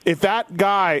 If that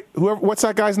guy, what's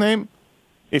that guy's name?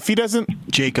 If he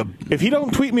doesn't, Jacob. If he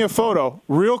don't tweet me a photo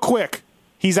real quick,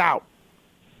 he's out.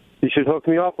 You should hook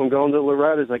me up. I'm going to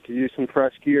Loretta's. I could use some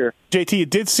fresh gear. JT, it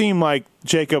did seem like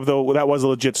Jacob, though, that was a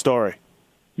legit story.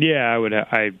 Yeah,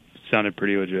 I sounded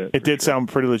pretty legit. It did sound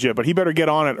pretty legit, but he better get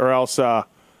on it, or else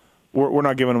we're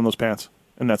not giving him those pants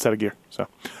and that set of gear. So,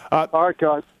 all right,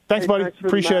 guys. Thanks, buddy. Thanks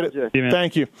Appreciate it.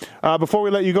 Thank you. Before we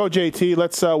let you go, JT,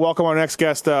 let's welcome our next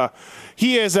guest.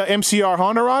 He is MCR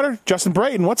Honda rider, Justin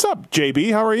Brayton. What's up,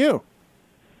 JB? How are you?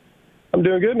 I'm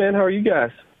doing good, man. How are you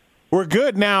guys? We're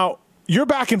good. Now, you're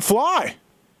back in fly.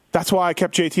 That's why I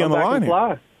kept JT on the line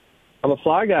here. I'm a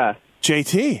fly guy.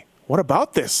 JT, what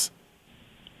about this?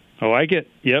 I like it.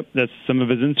 Yep, that's some of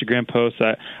his Instagram posts.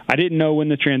 I didn't know when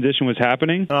the transition was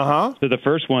happening. Uh-huh. So the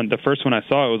first one I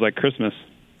saw, it was like Christmas.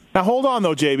 Now, hold on,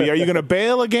 though, JB. Are you going to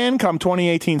bail again come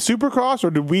 2018 Supercross,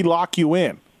 or did we lock you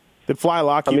in? Did Fly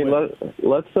lock you in?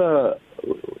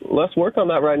 Let's work on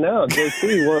that right now.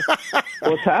 JT,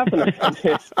 what's happening?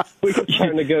 We can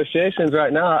start negotiations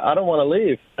right now. I don't want to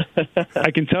leave.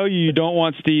 I can tell you don't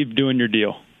want Steve doing your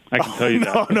deal. I can tell you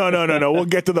that. No. We'll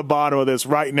get to the bottom of this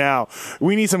right now.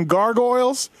 We need some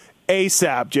gargoyles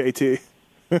ASAP, JT.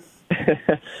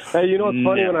 Hey, you know what's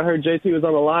funny? When I heard JT was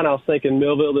on the line, I was thinking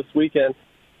Millville this weekend.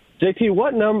 JT,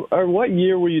 what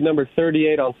year were you number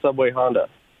 38 on Subway Honda?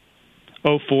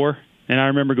 04. And I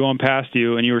remember going past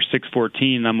you, and you were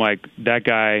 614. And I'm like, that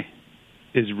guy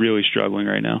is really struggling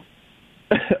right now.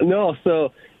 No,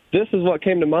 so this is what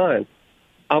came to mind.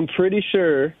 I'm pretty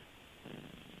sure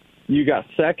you got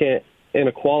second in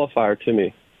a qualifier to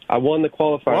me. I won the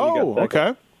qualifier. Oh, and you got second.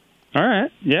 Okay. All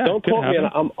right. Yeah. Don't quote me.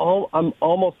 I'm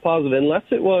almost positive. Unless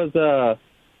it was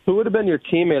who would have been your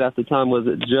teammate at the time? Was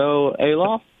it Joe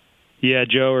Aloff? Yeah,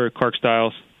 Joe or Clark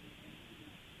Stiles.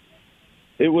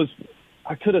 It was.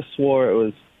 I could have swore it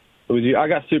was you. I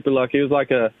got super lucky. It was like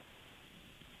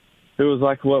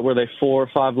what were they, 4 or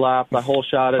 5 laps? I whole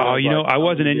shot it. Oh, I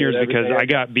wasn't in yours because I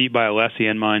got beat by Alessi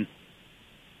in mine.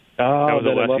 Oh, that was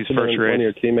then Alessi's first race. One of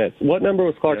your teammates. What number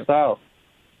was Clark Stiles?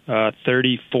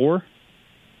 34.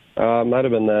 Might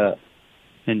have been that.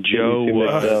 And Joe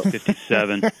was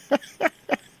 57.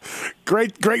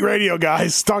 Great radio,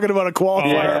 guys. Talking about a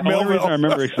qualifier. The only reason I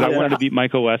remember is because I wanted to beat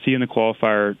Michael Alessi in the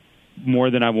qualifier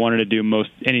more than I wanted to do most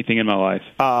anything in my life.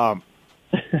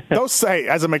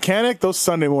 As a mechanic, those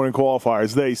Sunday morning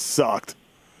qualifiers, they sucked.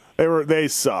 They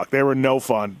sucked. They were no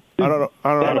fun. I don't know.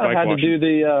 I had to do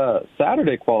the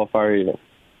Saturday qualifier even.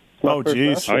 Oh,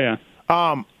 jeez. Oh, yeah.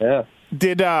 Yeah.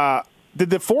 Did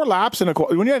the 4 laps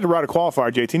when you had to ride a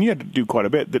qualifier, JT, and you had to do quite a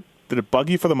bit, did it bug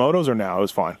you for the motos or no? It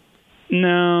was fine?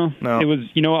 No. It was,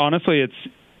 honestly,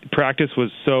 practice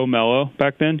was so mellow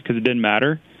back then because it didn't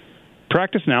matter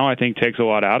practice now, I think, takes a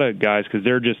lot out of guys because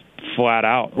they're just flat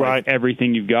out. Right. Like,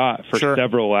 everything you've got for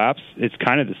several laps, it's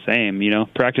kind of the same.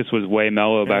 Practice was way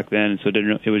mellow back then, so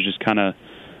it was just kind of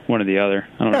one or the other.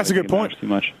 I don't That's really a good point. Too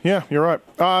much. Yeah, you're right.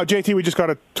 JT, we just got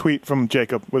a tweet from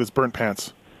Jacob with his burnt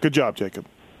pants. Good job, Jacob.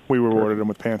 We rewarded him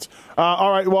with pants.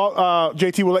 All right, well,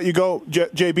 JT, we'll let you go.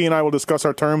 JB and I will discuss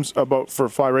our terms for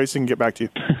fly racing and get back to you.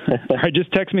 All right,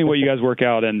 just text me what you guys work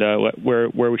out and where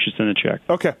we should send the check.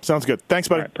 Okay, sounds good. Thanks,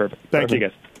 buddy. All right, perfect. Thank you,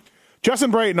 guys.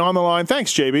 Justin Brayton on the line.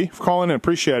 Thanks, JB, for calling in.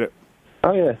 Appreciate it.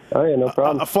 Oh, yeah, no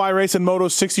problem. A Fly Racing Moto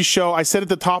 60 show. I said at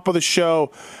the top of the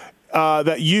show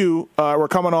that you were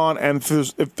coming on, and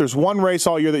if there's one race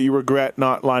all year that you regret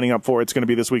not lining up for, it's going to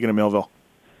be this weekend in Millville.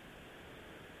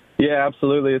 Yeah,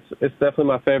 absolutely. It's definitely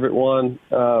my favorite one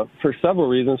for several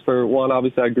reasons. For one,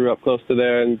 obviously, I grew up close to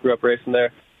there and grew up racing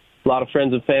there. A lot of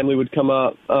friends and family would come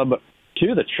up. But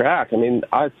two, the track. I mean,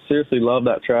 I seriously love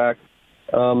that track.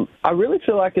 I really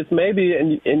feel like it's maybe,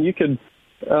 and you could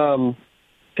kind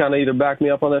of either back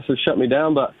me up on this or shut me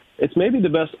down, but it's maybe the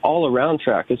best all-around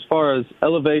track as far as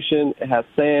elevation. It has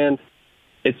sand.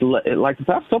 Like the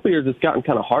past couple of years, it's gotten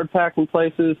kind of hard-packed in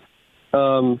places.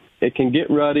 It can get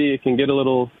ruddy. It can get a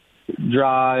little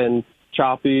dry and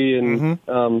choppy, and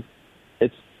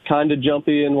it's kind of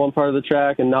jumpy in one part of the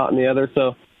track and not in the other.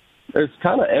 So there's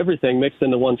kind of everything mixed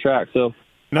into one track. So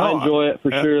I enjoy it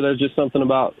for sure. There's just something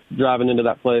about driving into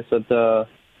that place that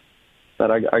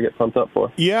I get pumped up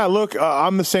for. Yeah, look,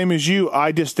 I'm the same as you.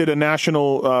 I just did a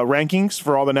national rankings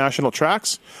for all the national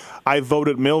tracks. I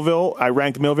voted Millville. I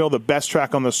ranked Millville the best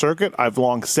track on the circuit. I've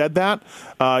long said that.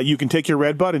 You can take your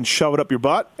red butt and shove it up your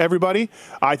butt, everybody.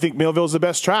 I think Millville's the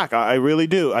best track. I really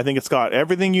do. I think it's got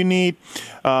everything you need.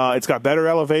 It's got better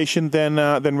elevation than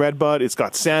Red Bud. It's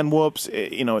got sand whoops.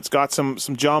 It's got some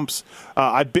jumps.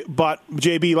 But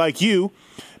JB, like you,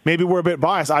 maybe we're a bit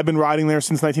biased. I've been riding there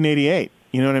since 1988.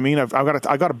 You know what I mean? I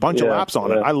got a bunch of laps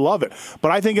on it. I love it.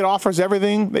 But I think it offers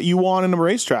everything that you want in a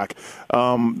racetrack.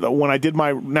 When I did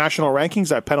my national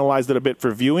rankings, I penalized it a bit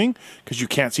for viewing because you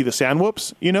can't see the sand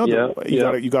whoops. You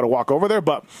got to walk over there.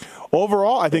 But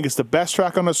overall, I think it's the best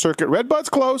track on the circuit. Red Bud's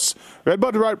close. Red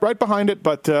Bud's right behind it.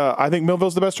 But I think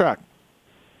Millville's the best track.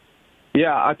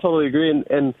 Yeah, I totally agree.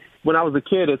 And when I was a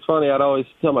kid, it's funny. I'd always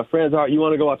tell my friends, "All right, you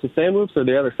want to go watch the sand whoops or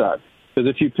the other side?" Because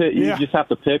if you pick, you just have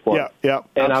to pick one. Yeah,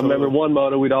 and absolutely. I remember one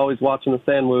moto we'd always watch on the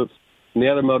sand whoops, and the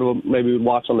other moto maybe we'd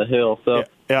watch on the hill. So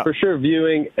for sure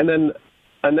viewing. And then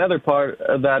another part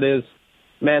of that is,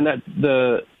 man, that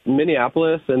the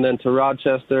Minneapolis and then to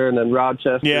Rochester and then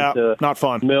Rochester to not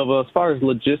fun. Millville. As far as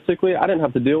logistically, I didn't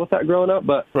have to deal with that growing up.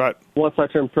 But once I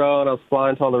turned pro and I was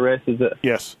flying to all the races,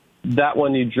 that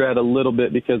one you dread a little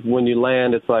bit because when you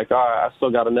land, it's like, all right, I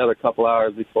still got another couple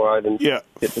hours before I even get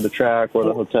to the track or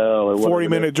the hotel or whatever.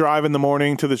 40-minute drive in the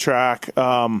morning to the track.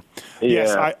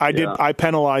 Yes, I did. I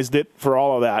penalized it for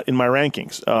all of that in my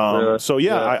rankings.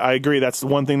 I agree. That's the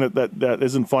one thing that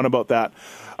isn't fun about that.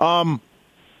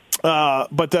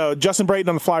 But Justin Brayton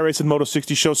on the Fly Racing Moto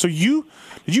 60 show. So did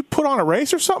you put on a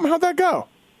race or something? How'd that go?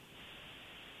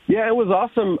 Yeah, it was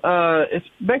awesome. It's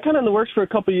been kind of in the works for a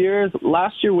couple of years.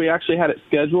 Last year we actually had it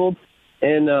scheduled,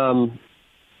 and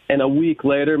a week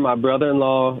later my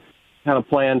brother-in-law kind of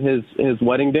planned his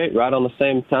wedding date right on the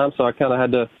same time, so I kind of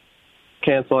had to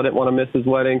cancel. I didn't want to miss his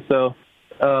wedding. So,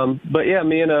 but yeah,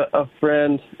 me and a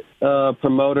friend,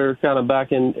 promoter kind of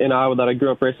back in Iowa that I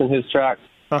grew up racing his tracks,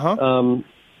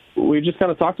 we just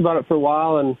kind of talked about it for a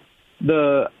while, and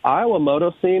the Iowa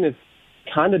moto scene is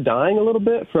kind of dying a little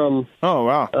bit from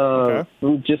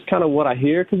from just kind of what I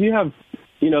hear, because you have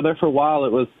there for a while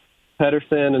it was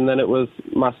Pedersen and then it was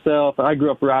myself. I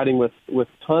grew up riding with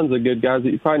tons of good guys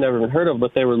that you probably never even heard of,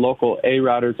 but they were local A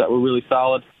riders that were really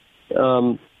solid.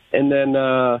 And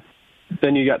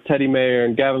then you got Teddy Mayer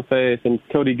and Gavin Faith and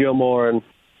Cody Gilmore, and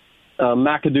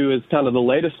McAdoo is kind of the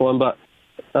latest one, but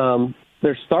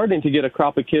they're starting to get a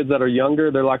crop of kids that are younger.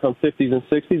 They're like on 50s and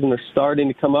 60s, and they're starting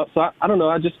to come up. So I don't know.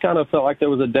 I just kind of felt like there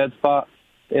was a dead spot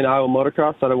in Iowa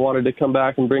motocross that I wanted to come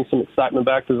back and bring some excitement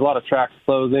back. There's a lot of tracks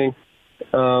closing.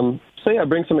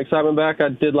 Bring some excitement back. I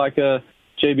did like a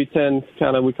JB10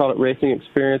 kind of, we call it racing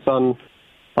experience on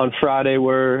Friday,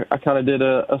 where I kind of did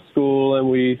a school,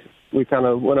 and we kind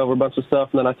of went over a bunch of stuff,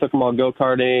 and then I took them all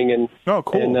go-karting, and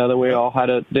and then we all had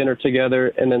a dinner together,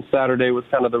 and then Saturday was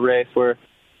kind of the race where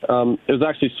it was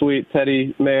actually sweet.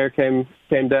 Teddy Mayer came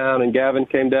down, and Gavin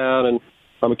came down, and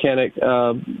my mechanic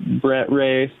Brent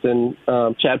raced, and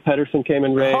Chad Pedersen came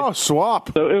and raced. Oh,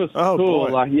 swap! So it was cool.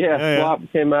 Boy. Like swap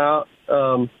came out.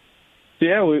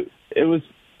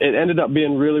 It ended up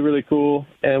being really, really cool,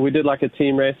 and we did like a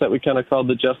team race that we kind of called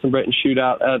the Justin Brayton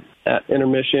Shootout at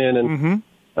intermission, and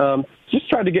just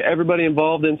tried to get everybody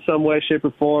involved in some way, shape,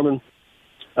 or form. And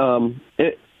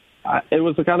it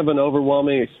was a kind of an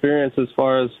overwhelming experience as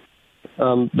far as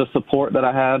the support that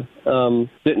I had.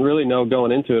 Didn't really know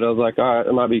going into it. I was like, all right,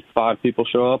 there might be 5 people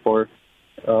show up or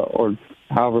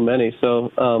however many.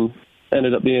 So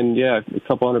ended up being, a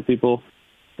couple hundred people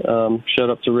showed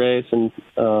up to race, and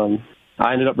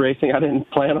I ended up racing. I didn't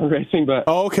plan on racing, but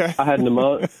I had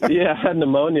pneumonia. I had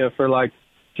pneumonia for like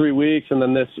 3 weeks, and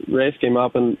then this race came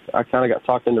up, and I kind of got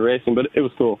talked into racing, but it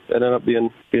was cool. It ended up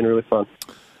being really fun.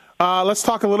 Let's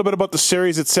talk a little bit about the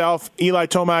series itself. Eli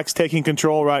Tomac's taking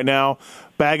control right now.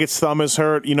 Baggett's thumb is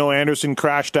hurt. Anderson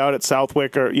crashed out at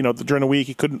Southwick, or during the week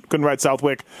he couldn't ride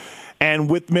Southwick. And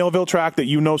with Millville track that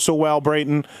you know so well,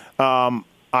 Brayton,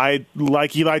 I'd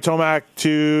like Eli Tomac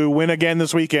to win again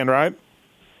this weekend, right?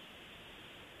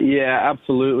 Yeah,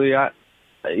 absolutely. I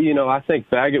think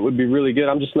Baggett would be really good.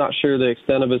 I'm just not sure the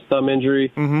extent of his thumb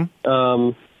injury.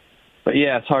 Mm-hmm. But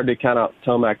yeah, it's hard to count out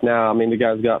Tomac now. I mean, the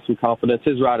guy's got some confidence.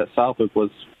 His ride at Southwick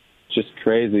was just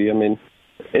crazy. I mean,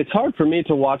 it's hard for me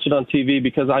to watch it on TV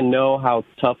because I know how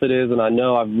tough it is, and I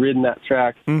know I've ridden that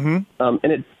track. Mm-hmm.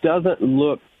 And it doesn't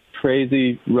look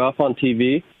crazy rough on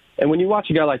TV. And when you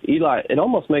watch a guy like Eli, it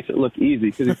almost makes it look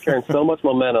easy because he's carrying so much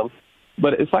momentum.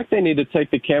 But it's like they need to take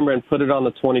the camera and put it on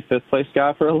the 25th place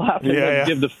guy for a lap and then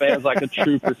give the fans like a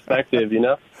true perspective,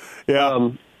 Yeah.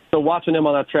 So watching him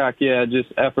on that track,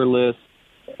 just effortless.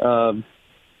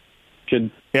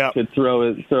 Could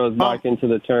throw his bike into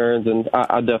the turns, and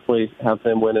I definitely have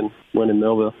him winning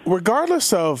Millville.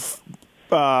 Regardless of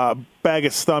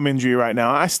Baggett's thumb injury right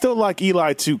now, I still like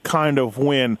Eli to kind of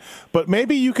win. But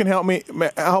maybe you can help me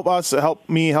help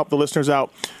the listeners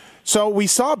out. So we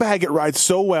saw Baggett ride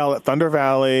so well at Thunder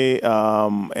Valley,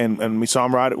 and we saw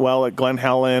him ride it well at Glen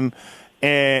Helen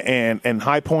and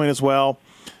High Point as well.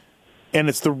 And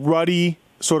it's the ruddy,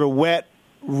 sort of wet,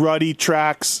 ruddy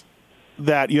tracks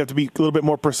that you have to be a little bit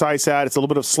more precise at. It's a little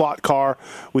bit of slot car.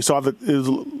 We saw that it was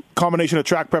a combination of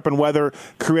track prep and weather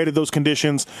created those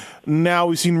conditions. Now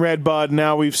we've seen Red Bud.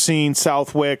 Now we've seen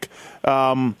Southwick,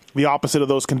 the opposite of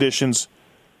those conditions.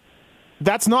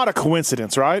 That's not a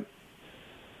coincidence, right?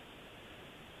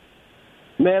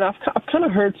 Man, I've kind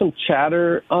of heard some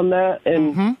chatter on that,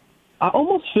 and I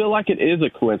almost feel like it is a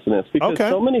coincidence because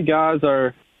so many guys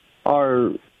are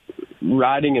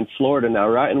riding in Florida now,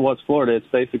 right? And what's Florida? It's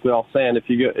basically all sand.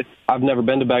 I've never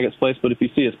been to Baggett's place, but if you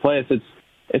see his place,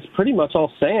 it's pretty much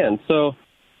all sand. So,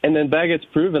 and then Baggett's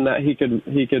proven that he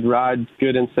could ride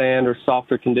good in sand or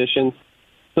softer conditions.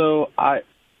 So I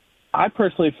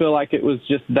personally feel like it was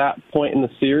just that point in the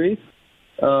series.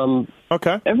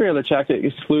 Every other track,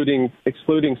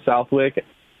 excluding Southwick,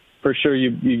 for sure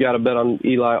you got to bet on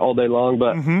Eli all day long.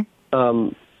 But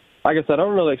like I said, I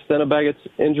don't know the extent of Baggett's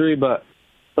injury, but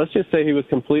let's just say he was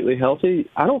completely healthy.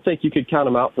 I don't think you could count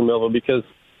him out for Millville because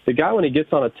the guy, when he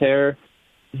gets on a tear,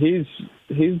 he's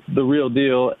the real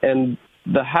deal. And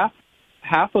the half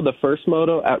of the first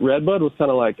moto at Redbud was kind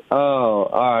of like, oh,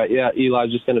 all right, yeah,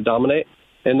 Eli's just going to dominate.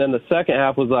 And then the second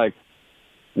half was like,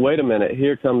 wait a minute,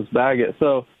 here comes Baggett.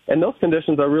 So, and those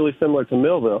conditions are really similar to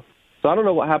Millville. So I don't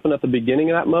know what happened at the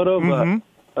beginning of that moto,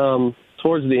 but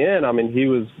towards the end, I mean, he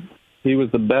was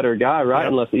the better guy, right?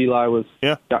 Unless Eli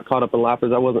got caught up in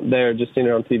lappers. I wasn't there, just seen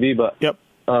it on TV. But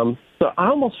so I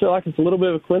almost feel like it's a little bit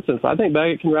of a coincidence. I think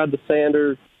Baggett can ride the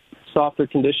sander, softer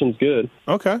conditions good.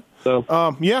 Okay. So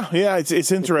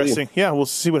it's interesting. Yeah, we'll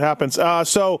see what happens.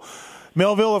 So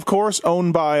Millville, of course,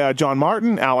 owned by John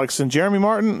Martin, Alex and Jeremy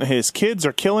Martin. His kids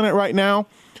are killing it right now.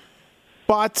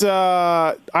 But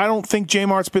I don't think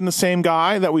J-Mart's been the same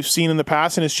guy that we've seen in the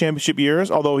past in his championship years,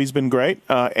 although he's been great.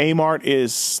 A-Mart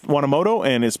is won a moto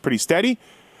and is pretty steady.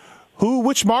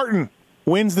 Which Martin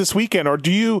wins this weekend? Or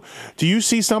do you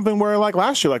see something where, like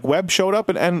last year, like Webb showed up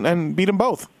and beat them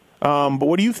both? But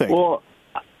what do you think? Well,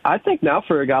 I think now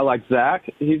for a guy like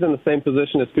Zach, he's in the same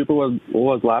position as Cooper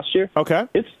was last year. Okay.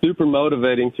 It's super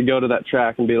motivating to go to that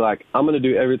track and be like, I'm going to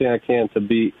do everything I can to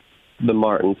beat the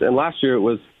Martins. And last year it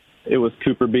was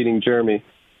Cooper beating Jeremy.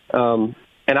 And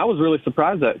I was really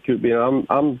surprised at Coop.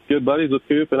 I'm good buddies with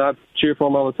Coop, and I cheer for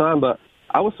him all the time, but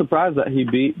I was surprised that he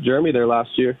beat Jeremy there last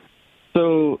year.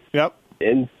 So,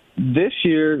 and this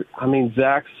year, I mean,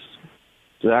 Zach's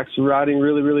riding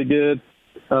really, really good.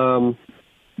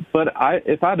 But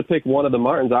if I had to pick one of the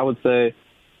Martins, I would say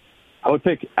I would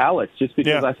pick Alex just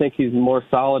because I think he's more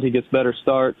solid. He gets better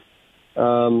starts.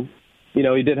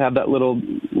 He did have that little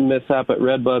mishap at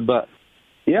Redbud, but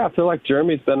I feel like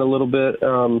Jeremy's been a little bit,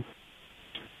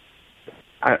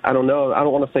 I don't know. I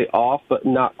don't want to say off, but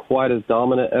not quite as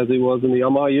dominant as he was in the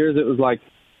Yamaha years. It was like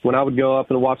when I would go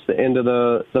up and watch the end of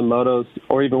the motos,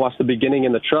 or even watch the beginning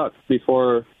in the truck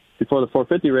before the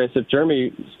 450 race, if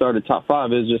Jeremy started top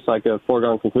 5, it's just like a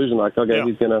foregone conclusion. Like, okay,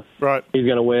 he's gonna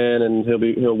win, and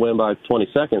he'll win by 20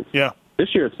 seconds. Yeah. This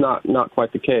year, it's not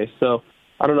quite the case. So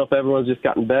I don't know if everyone's just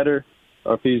gotten better,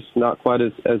 or if he's not quite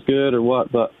as good or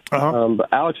what. But but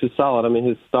Alex is solid. I mean,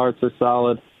 his starts are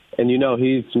solid, and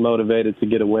he's motivated to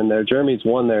get a win there. Jeremy's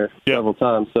won there several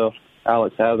times, so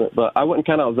Alex hasn't. But I wouldn't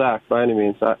count out Zach by any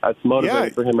means. It's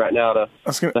motivated for him right now to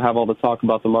have all the talk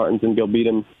about the Martins and go beat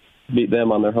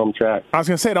them on their home track. I was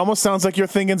going to say, it almost sounds like you're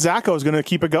thinking Zacho is going to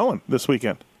keep it going this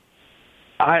weekend.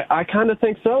 I kind of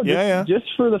think so. Just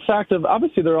for the fact of,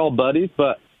 obviously they're all buddies,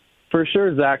 but for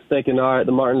sure Zach's thinking, all right,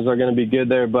 the Martins are going to be good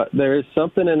there. But there is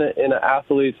something in an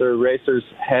athlete's or racer's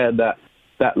head that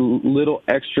little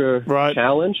extra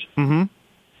challenge. Mm-hmm.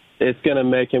 It's going to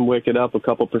make him wick it up a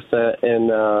couple percent,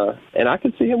 and I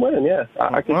could see him winning. Yeah,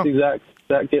 I can see Zach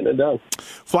getting it done.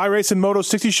 Fly Racing Moto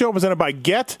 60 show presented by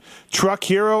Get, Truck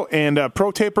Hero, and Pro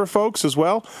Taper folks as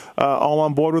well, all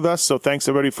on board with us. So thanks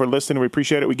everybody for listening. We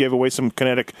appreciate it. We gave away some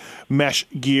Kinetic mesh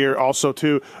gear also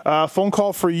too. Phone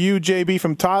call for you, JB,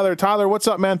 from Tyler. Tyler, what's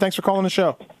up, man? Thanks for calling the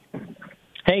show.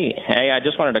 Hey, I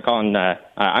just wanted to call in.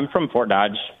 I'm from Fort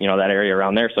Dodge, that area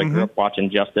around there. So I grew up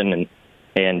watching Justin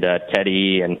and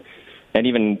Teddy and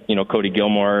even Cody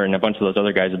Gilmore and a bunch of those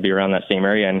other guys would be around that same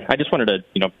area. And I just wanted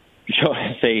to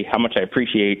say how much I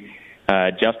appreciate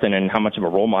Justin and how much of a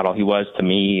role model he was to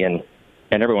me and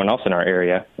everyone else in our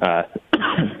area. Oh,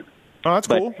 that's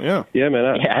cool. Yeah, man.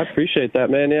 I appreciate that,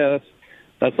 man. Yeah,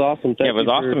 that's awesome. It was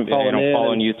awesome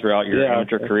following you throughout your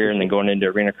amateur career and then going into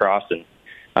arena cross. And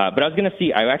but I was going to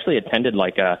see. I actually attended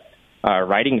like a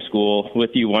riding school with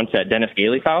you once at Dennis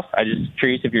Gailey's house. I just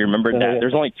curious if you remembered that.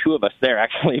 There's only 2 of us there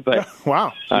actually, but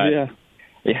wow. Yeah.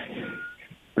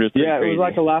 It was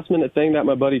like a last-minute thing that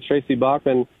my buddy Tracy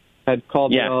Bachman had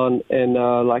called me on, and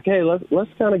like, hey, let's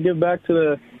kind of give back to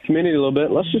the community a little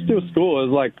bit. Let's just do a school. It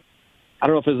was like, I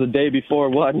don't know if it was the day before or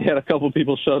what, and you had a couple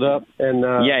people showed up. And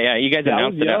you guys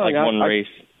announced it at like one race.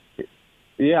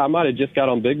 I might have just got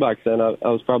on big bikes then. I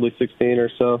was probably 16 or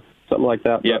so, something like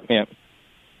that. Yeah,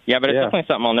 but it's definitely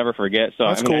something I'll never forget. So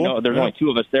that's cool. I know there's only 2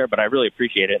 of us there, but I really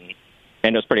appreciate it.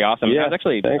 And it was pretty awesome. Yeah, I was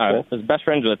actually thanks, was best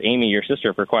friends with Amy, your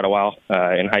sister, for quite a while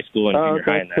in high school and junior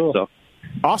high and that. Cool. So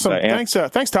awesome. Thanks,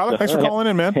 Tyler. Thanks for calling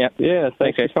in, man. Yeah,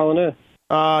 thanks for calling in.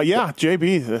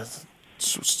 JB,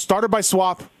 started by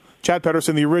Swap, Chad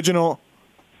Pedersen, the original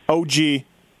OG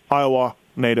Iowa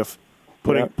native,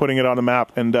 putting it on the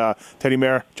map, and Teddy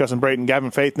Mayer, Justin Brayton,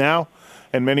 Gavin Faith now,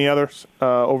 and many others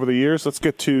over the years. Let's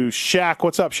get to Shaq.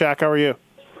 What's up, Shaq? How are you?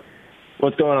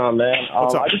 What's going on, man?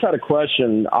 I just had a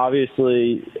question.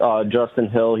 Obviously, Justin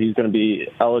Hill, he's going to be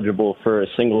eligible for a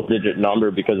single-digit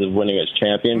number because of winning his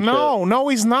championship. No,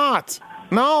 he's not.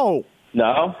 No.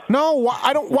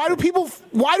 Why do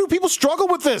people struggle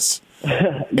with this?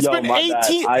 It's been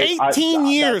 18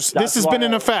 years. This has been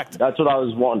in effect. That's what I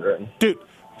was wondering, dude.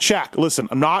 Shaq, listen,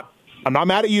 I'm not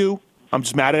mad at you. I'm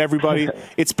just mad at everybody.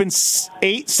 It's been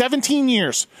 17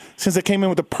 years since they came in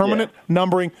with a permanent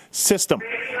numbering system,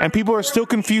 and people are still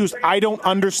confused. I don't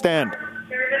understand.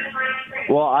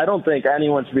 Well, I don't think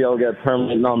anyone should be able to get a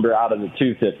permanent number out of the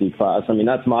 250 class. I mean,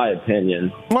 that's my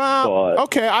opinion. Well,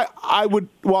 okay, I would.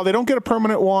 Well, they don't get a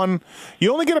permanent one.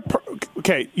 You only get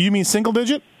okay, you mean single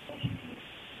digit?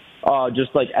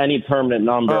 Just like any permanent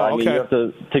number. I mean, you have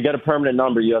to get a permanent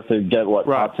number, you have to get,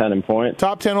 top 10 in points?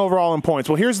 Top 10 overall in points.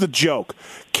 Well, here's the joke.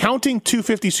 Counting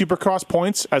 250 Supercross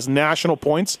points as national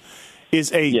points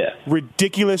is a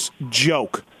ridiculous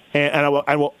joke. And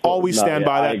I will always stand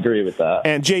by that. I agree with that.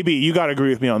 And, JB, you got to agree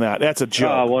with me on that. That's a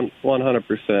joke.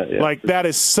 100%. Yeah. Like, that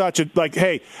is such a – like,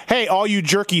 hey, all you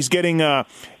jerkies getting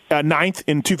ninth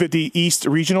in 250 East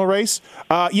regional race,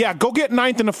 go get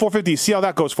ninth in the 450. See how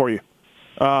that goes for you.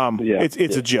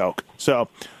 It's a joke. So,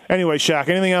 anyway, Shaq,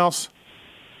 anything else?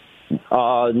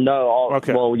 No.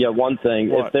 Okay. Well, one thing.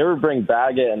 What? If they were to bring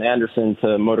Baggett and Anderson to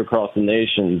Motocross the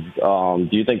Nations,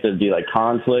 do you think there'd be like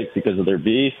conflict because of their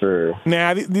beef? Or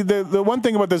nah, the one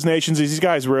thing about those nations is these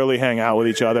guys rarely hang out with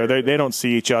each other. They don't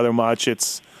see each other much.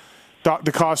 It's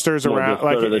the Costers around, just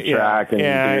go to the track and do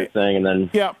your thing, and then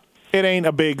it ain't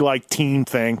a big like team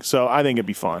thing. So I think it'd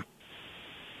be fun.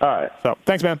 All right. So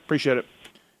thanks, man. Appreciate it.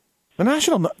 The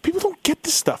national people don't get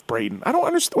this stuff, Braden. I don't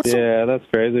understand. That's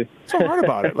crazy. What's so hard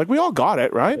about it? Like we all got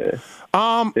it, right?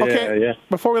 Okay. Yeah.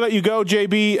 Before we let you go,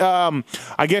 JB,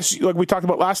 I guess like we talked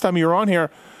about last time you were on here,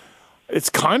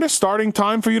 it's kind of starting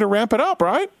time for you to ramp it up,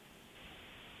 right?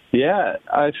 Yeah.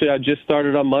 Actually, I just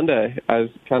started on Monday.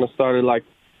 I kind of started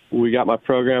we got my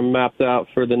program mapped out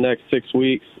for the next 6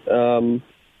 weeks.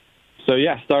 So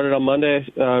yeah, started on Monday,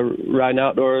 riding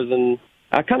outdoors, and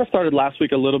I kind of started last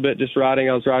week a little bit just riding.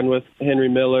 I was riding with Henry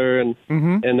Miller and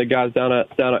the guys down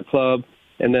at club,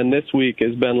 and then this week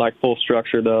has been like full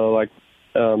structure though, like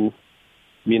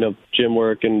gym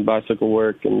work and bicycle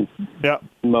work and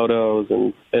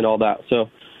motos and all that. So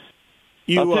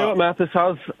I'll tell you what, Matthes, I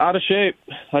was out of shape.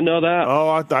 I know that. Oh,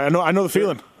 I know the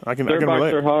feeling. I can relate.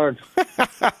 Bikes are hard.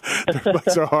 Dirt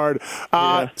bikes are hard.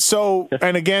 So,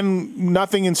 and again,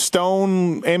 nothing in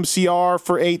stone. MCR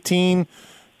for 18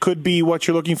 could be what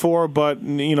you're looking for, but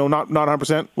not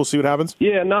 100%. We'll see what happens.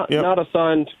 Yeah, not a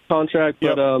signed contract,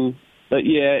 but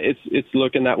yeah, it's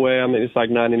looking that way. I mean, it's like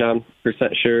 99%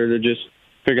 sure. They're just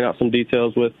figuring out some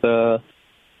details with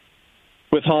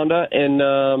Honda, and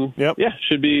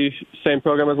should be same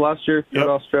program as last year. Go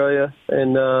to Australia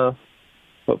and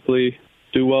hopefully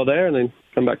do well there, and then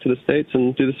come back to the States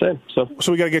and do the same.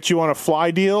 So we got to get you on a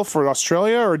fly deal for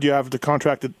Australia, or do you have to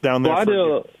contract it down there?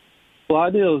 Fly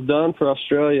deal is done for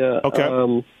Australia.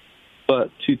 Okay.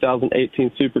 But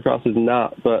 2018 Supercross is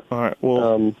not. But all right,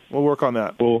 we'll work on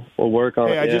that. We'll work on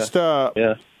it. I just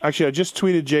actually I just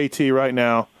tweeted JT right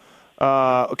now.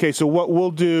 Okay, so what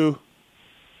we'll do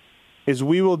is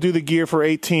we will do the gear for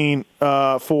 18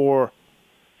 for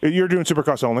you're doing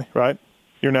Supercross only, right?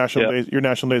 Your national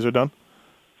days are done.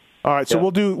 All right, so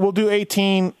we'll do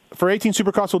 18 for 18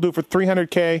 Supercross. We'll do it for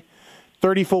 $300K,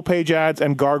 30 full page ads,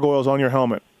 and gargoyles on your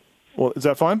helmet. Well, is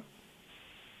that fine?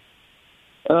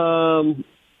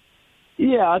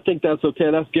 Yeah, I think that's okay.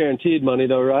 That's guaranteed money,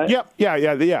 though, right? Yep.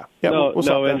 Yeah.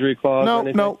 No injury clause.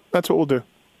 No. That's what we'll do.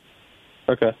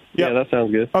 Okay. Yeah, that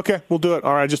sounds good. Okay, we'll do it.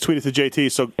 All right, I just tweeted to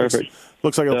JT, so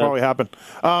looks like it'll probably happen.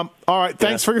 All right,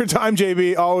 thanks for your time,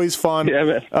 JB. Always fun. Yeah,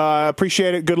 man.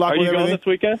 Appreciate it. Good luck with everything. Are you going this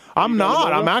weekend? I'm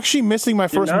not. I'm actually missing my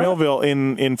first Millville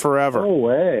in forever. No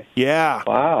way. Yeah.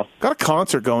 Wow. Got a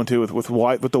concert going to with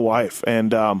the wife,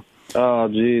 and oh,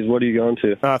 geez, what are you going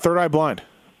to? Third Eye Blind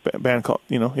band called.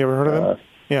 You ever heard of them?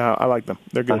 Yeah, I like them.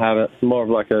 They're good. I haven't. More of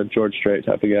like a George Strait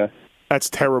type of guy. That's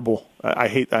terrible. I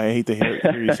hate to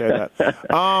hear you say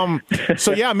that.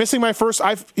 So yeah, missing my first.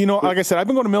 Like I said, I've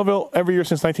been going to Millville every year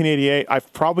since 1988.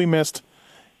 I've probably missed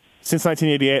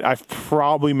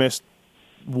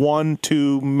 1,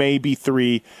 2, maybe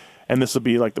 3, and this will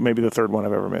be like maybe the third one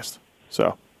I've ever missed.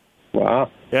 So, wow.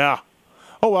 Yeah.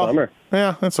 Oh well. Bummer.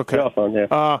 Yeah, that's okay. All fun,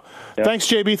 yeah. Thanks,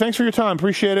 JB. Thanks for your time.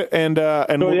 Appreciate it. And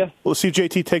we'll see if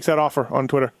JT takes that offer on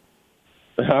Twitter.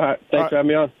 All right. Thanks for having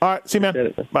me on. All right. See you,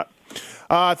 man. Bye.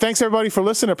 Thanks, everybody, for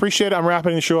listening. Appreciate it. I'm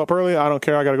wrapping the show up early. I don't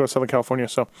care. I got to go to Southern California.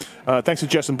 So thanks to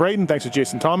Justin Braden. Thanks to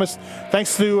Jason Thomas.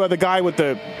 Thanks to the guy with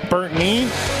the burnt knee.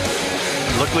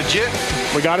 Look legit.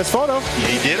 We got his photo. Yeah,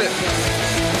 he did it.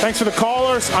 Thanks for the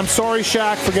callers. I'm sorry,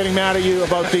 Shaq, for getting mad at you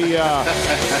about the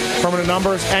permanent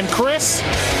numbers. And Chris,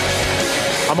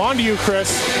 I'm on to you, Chris.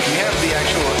 Do you have the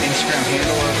actual Instagram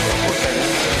handle of what that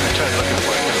is? I tried looking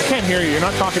for it. I can't hear you. You're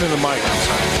not talking to the mic. I'm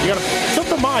sorry. You got to tilt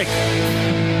the mic.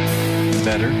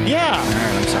 Better? Yeah. All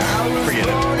right, I'm sorry. Forget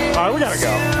it. All right, we got to go.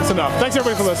 That's enough. Thanks,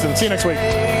 everybody, for listening. See you next week.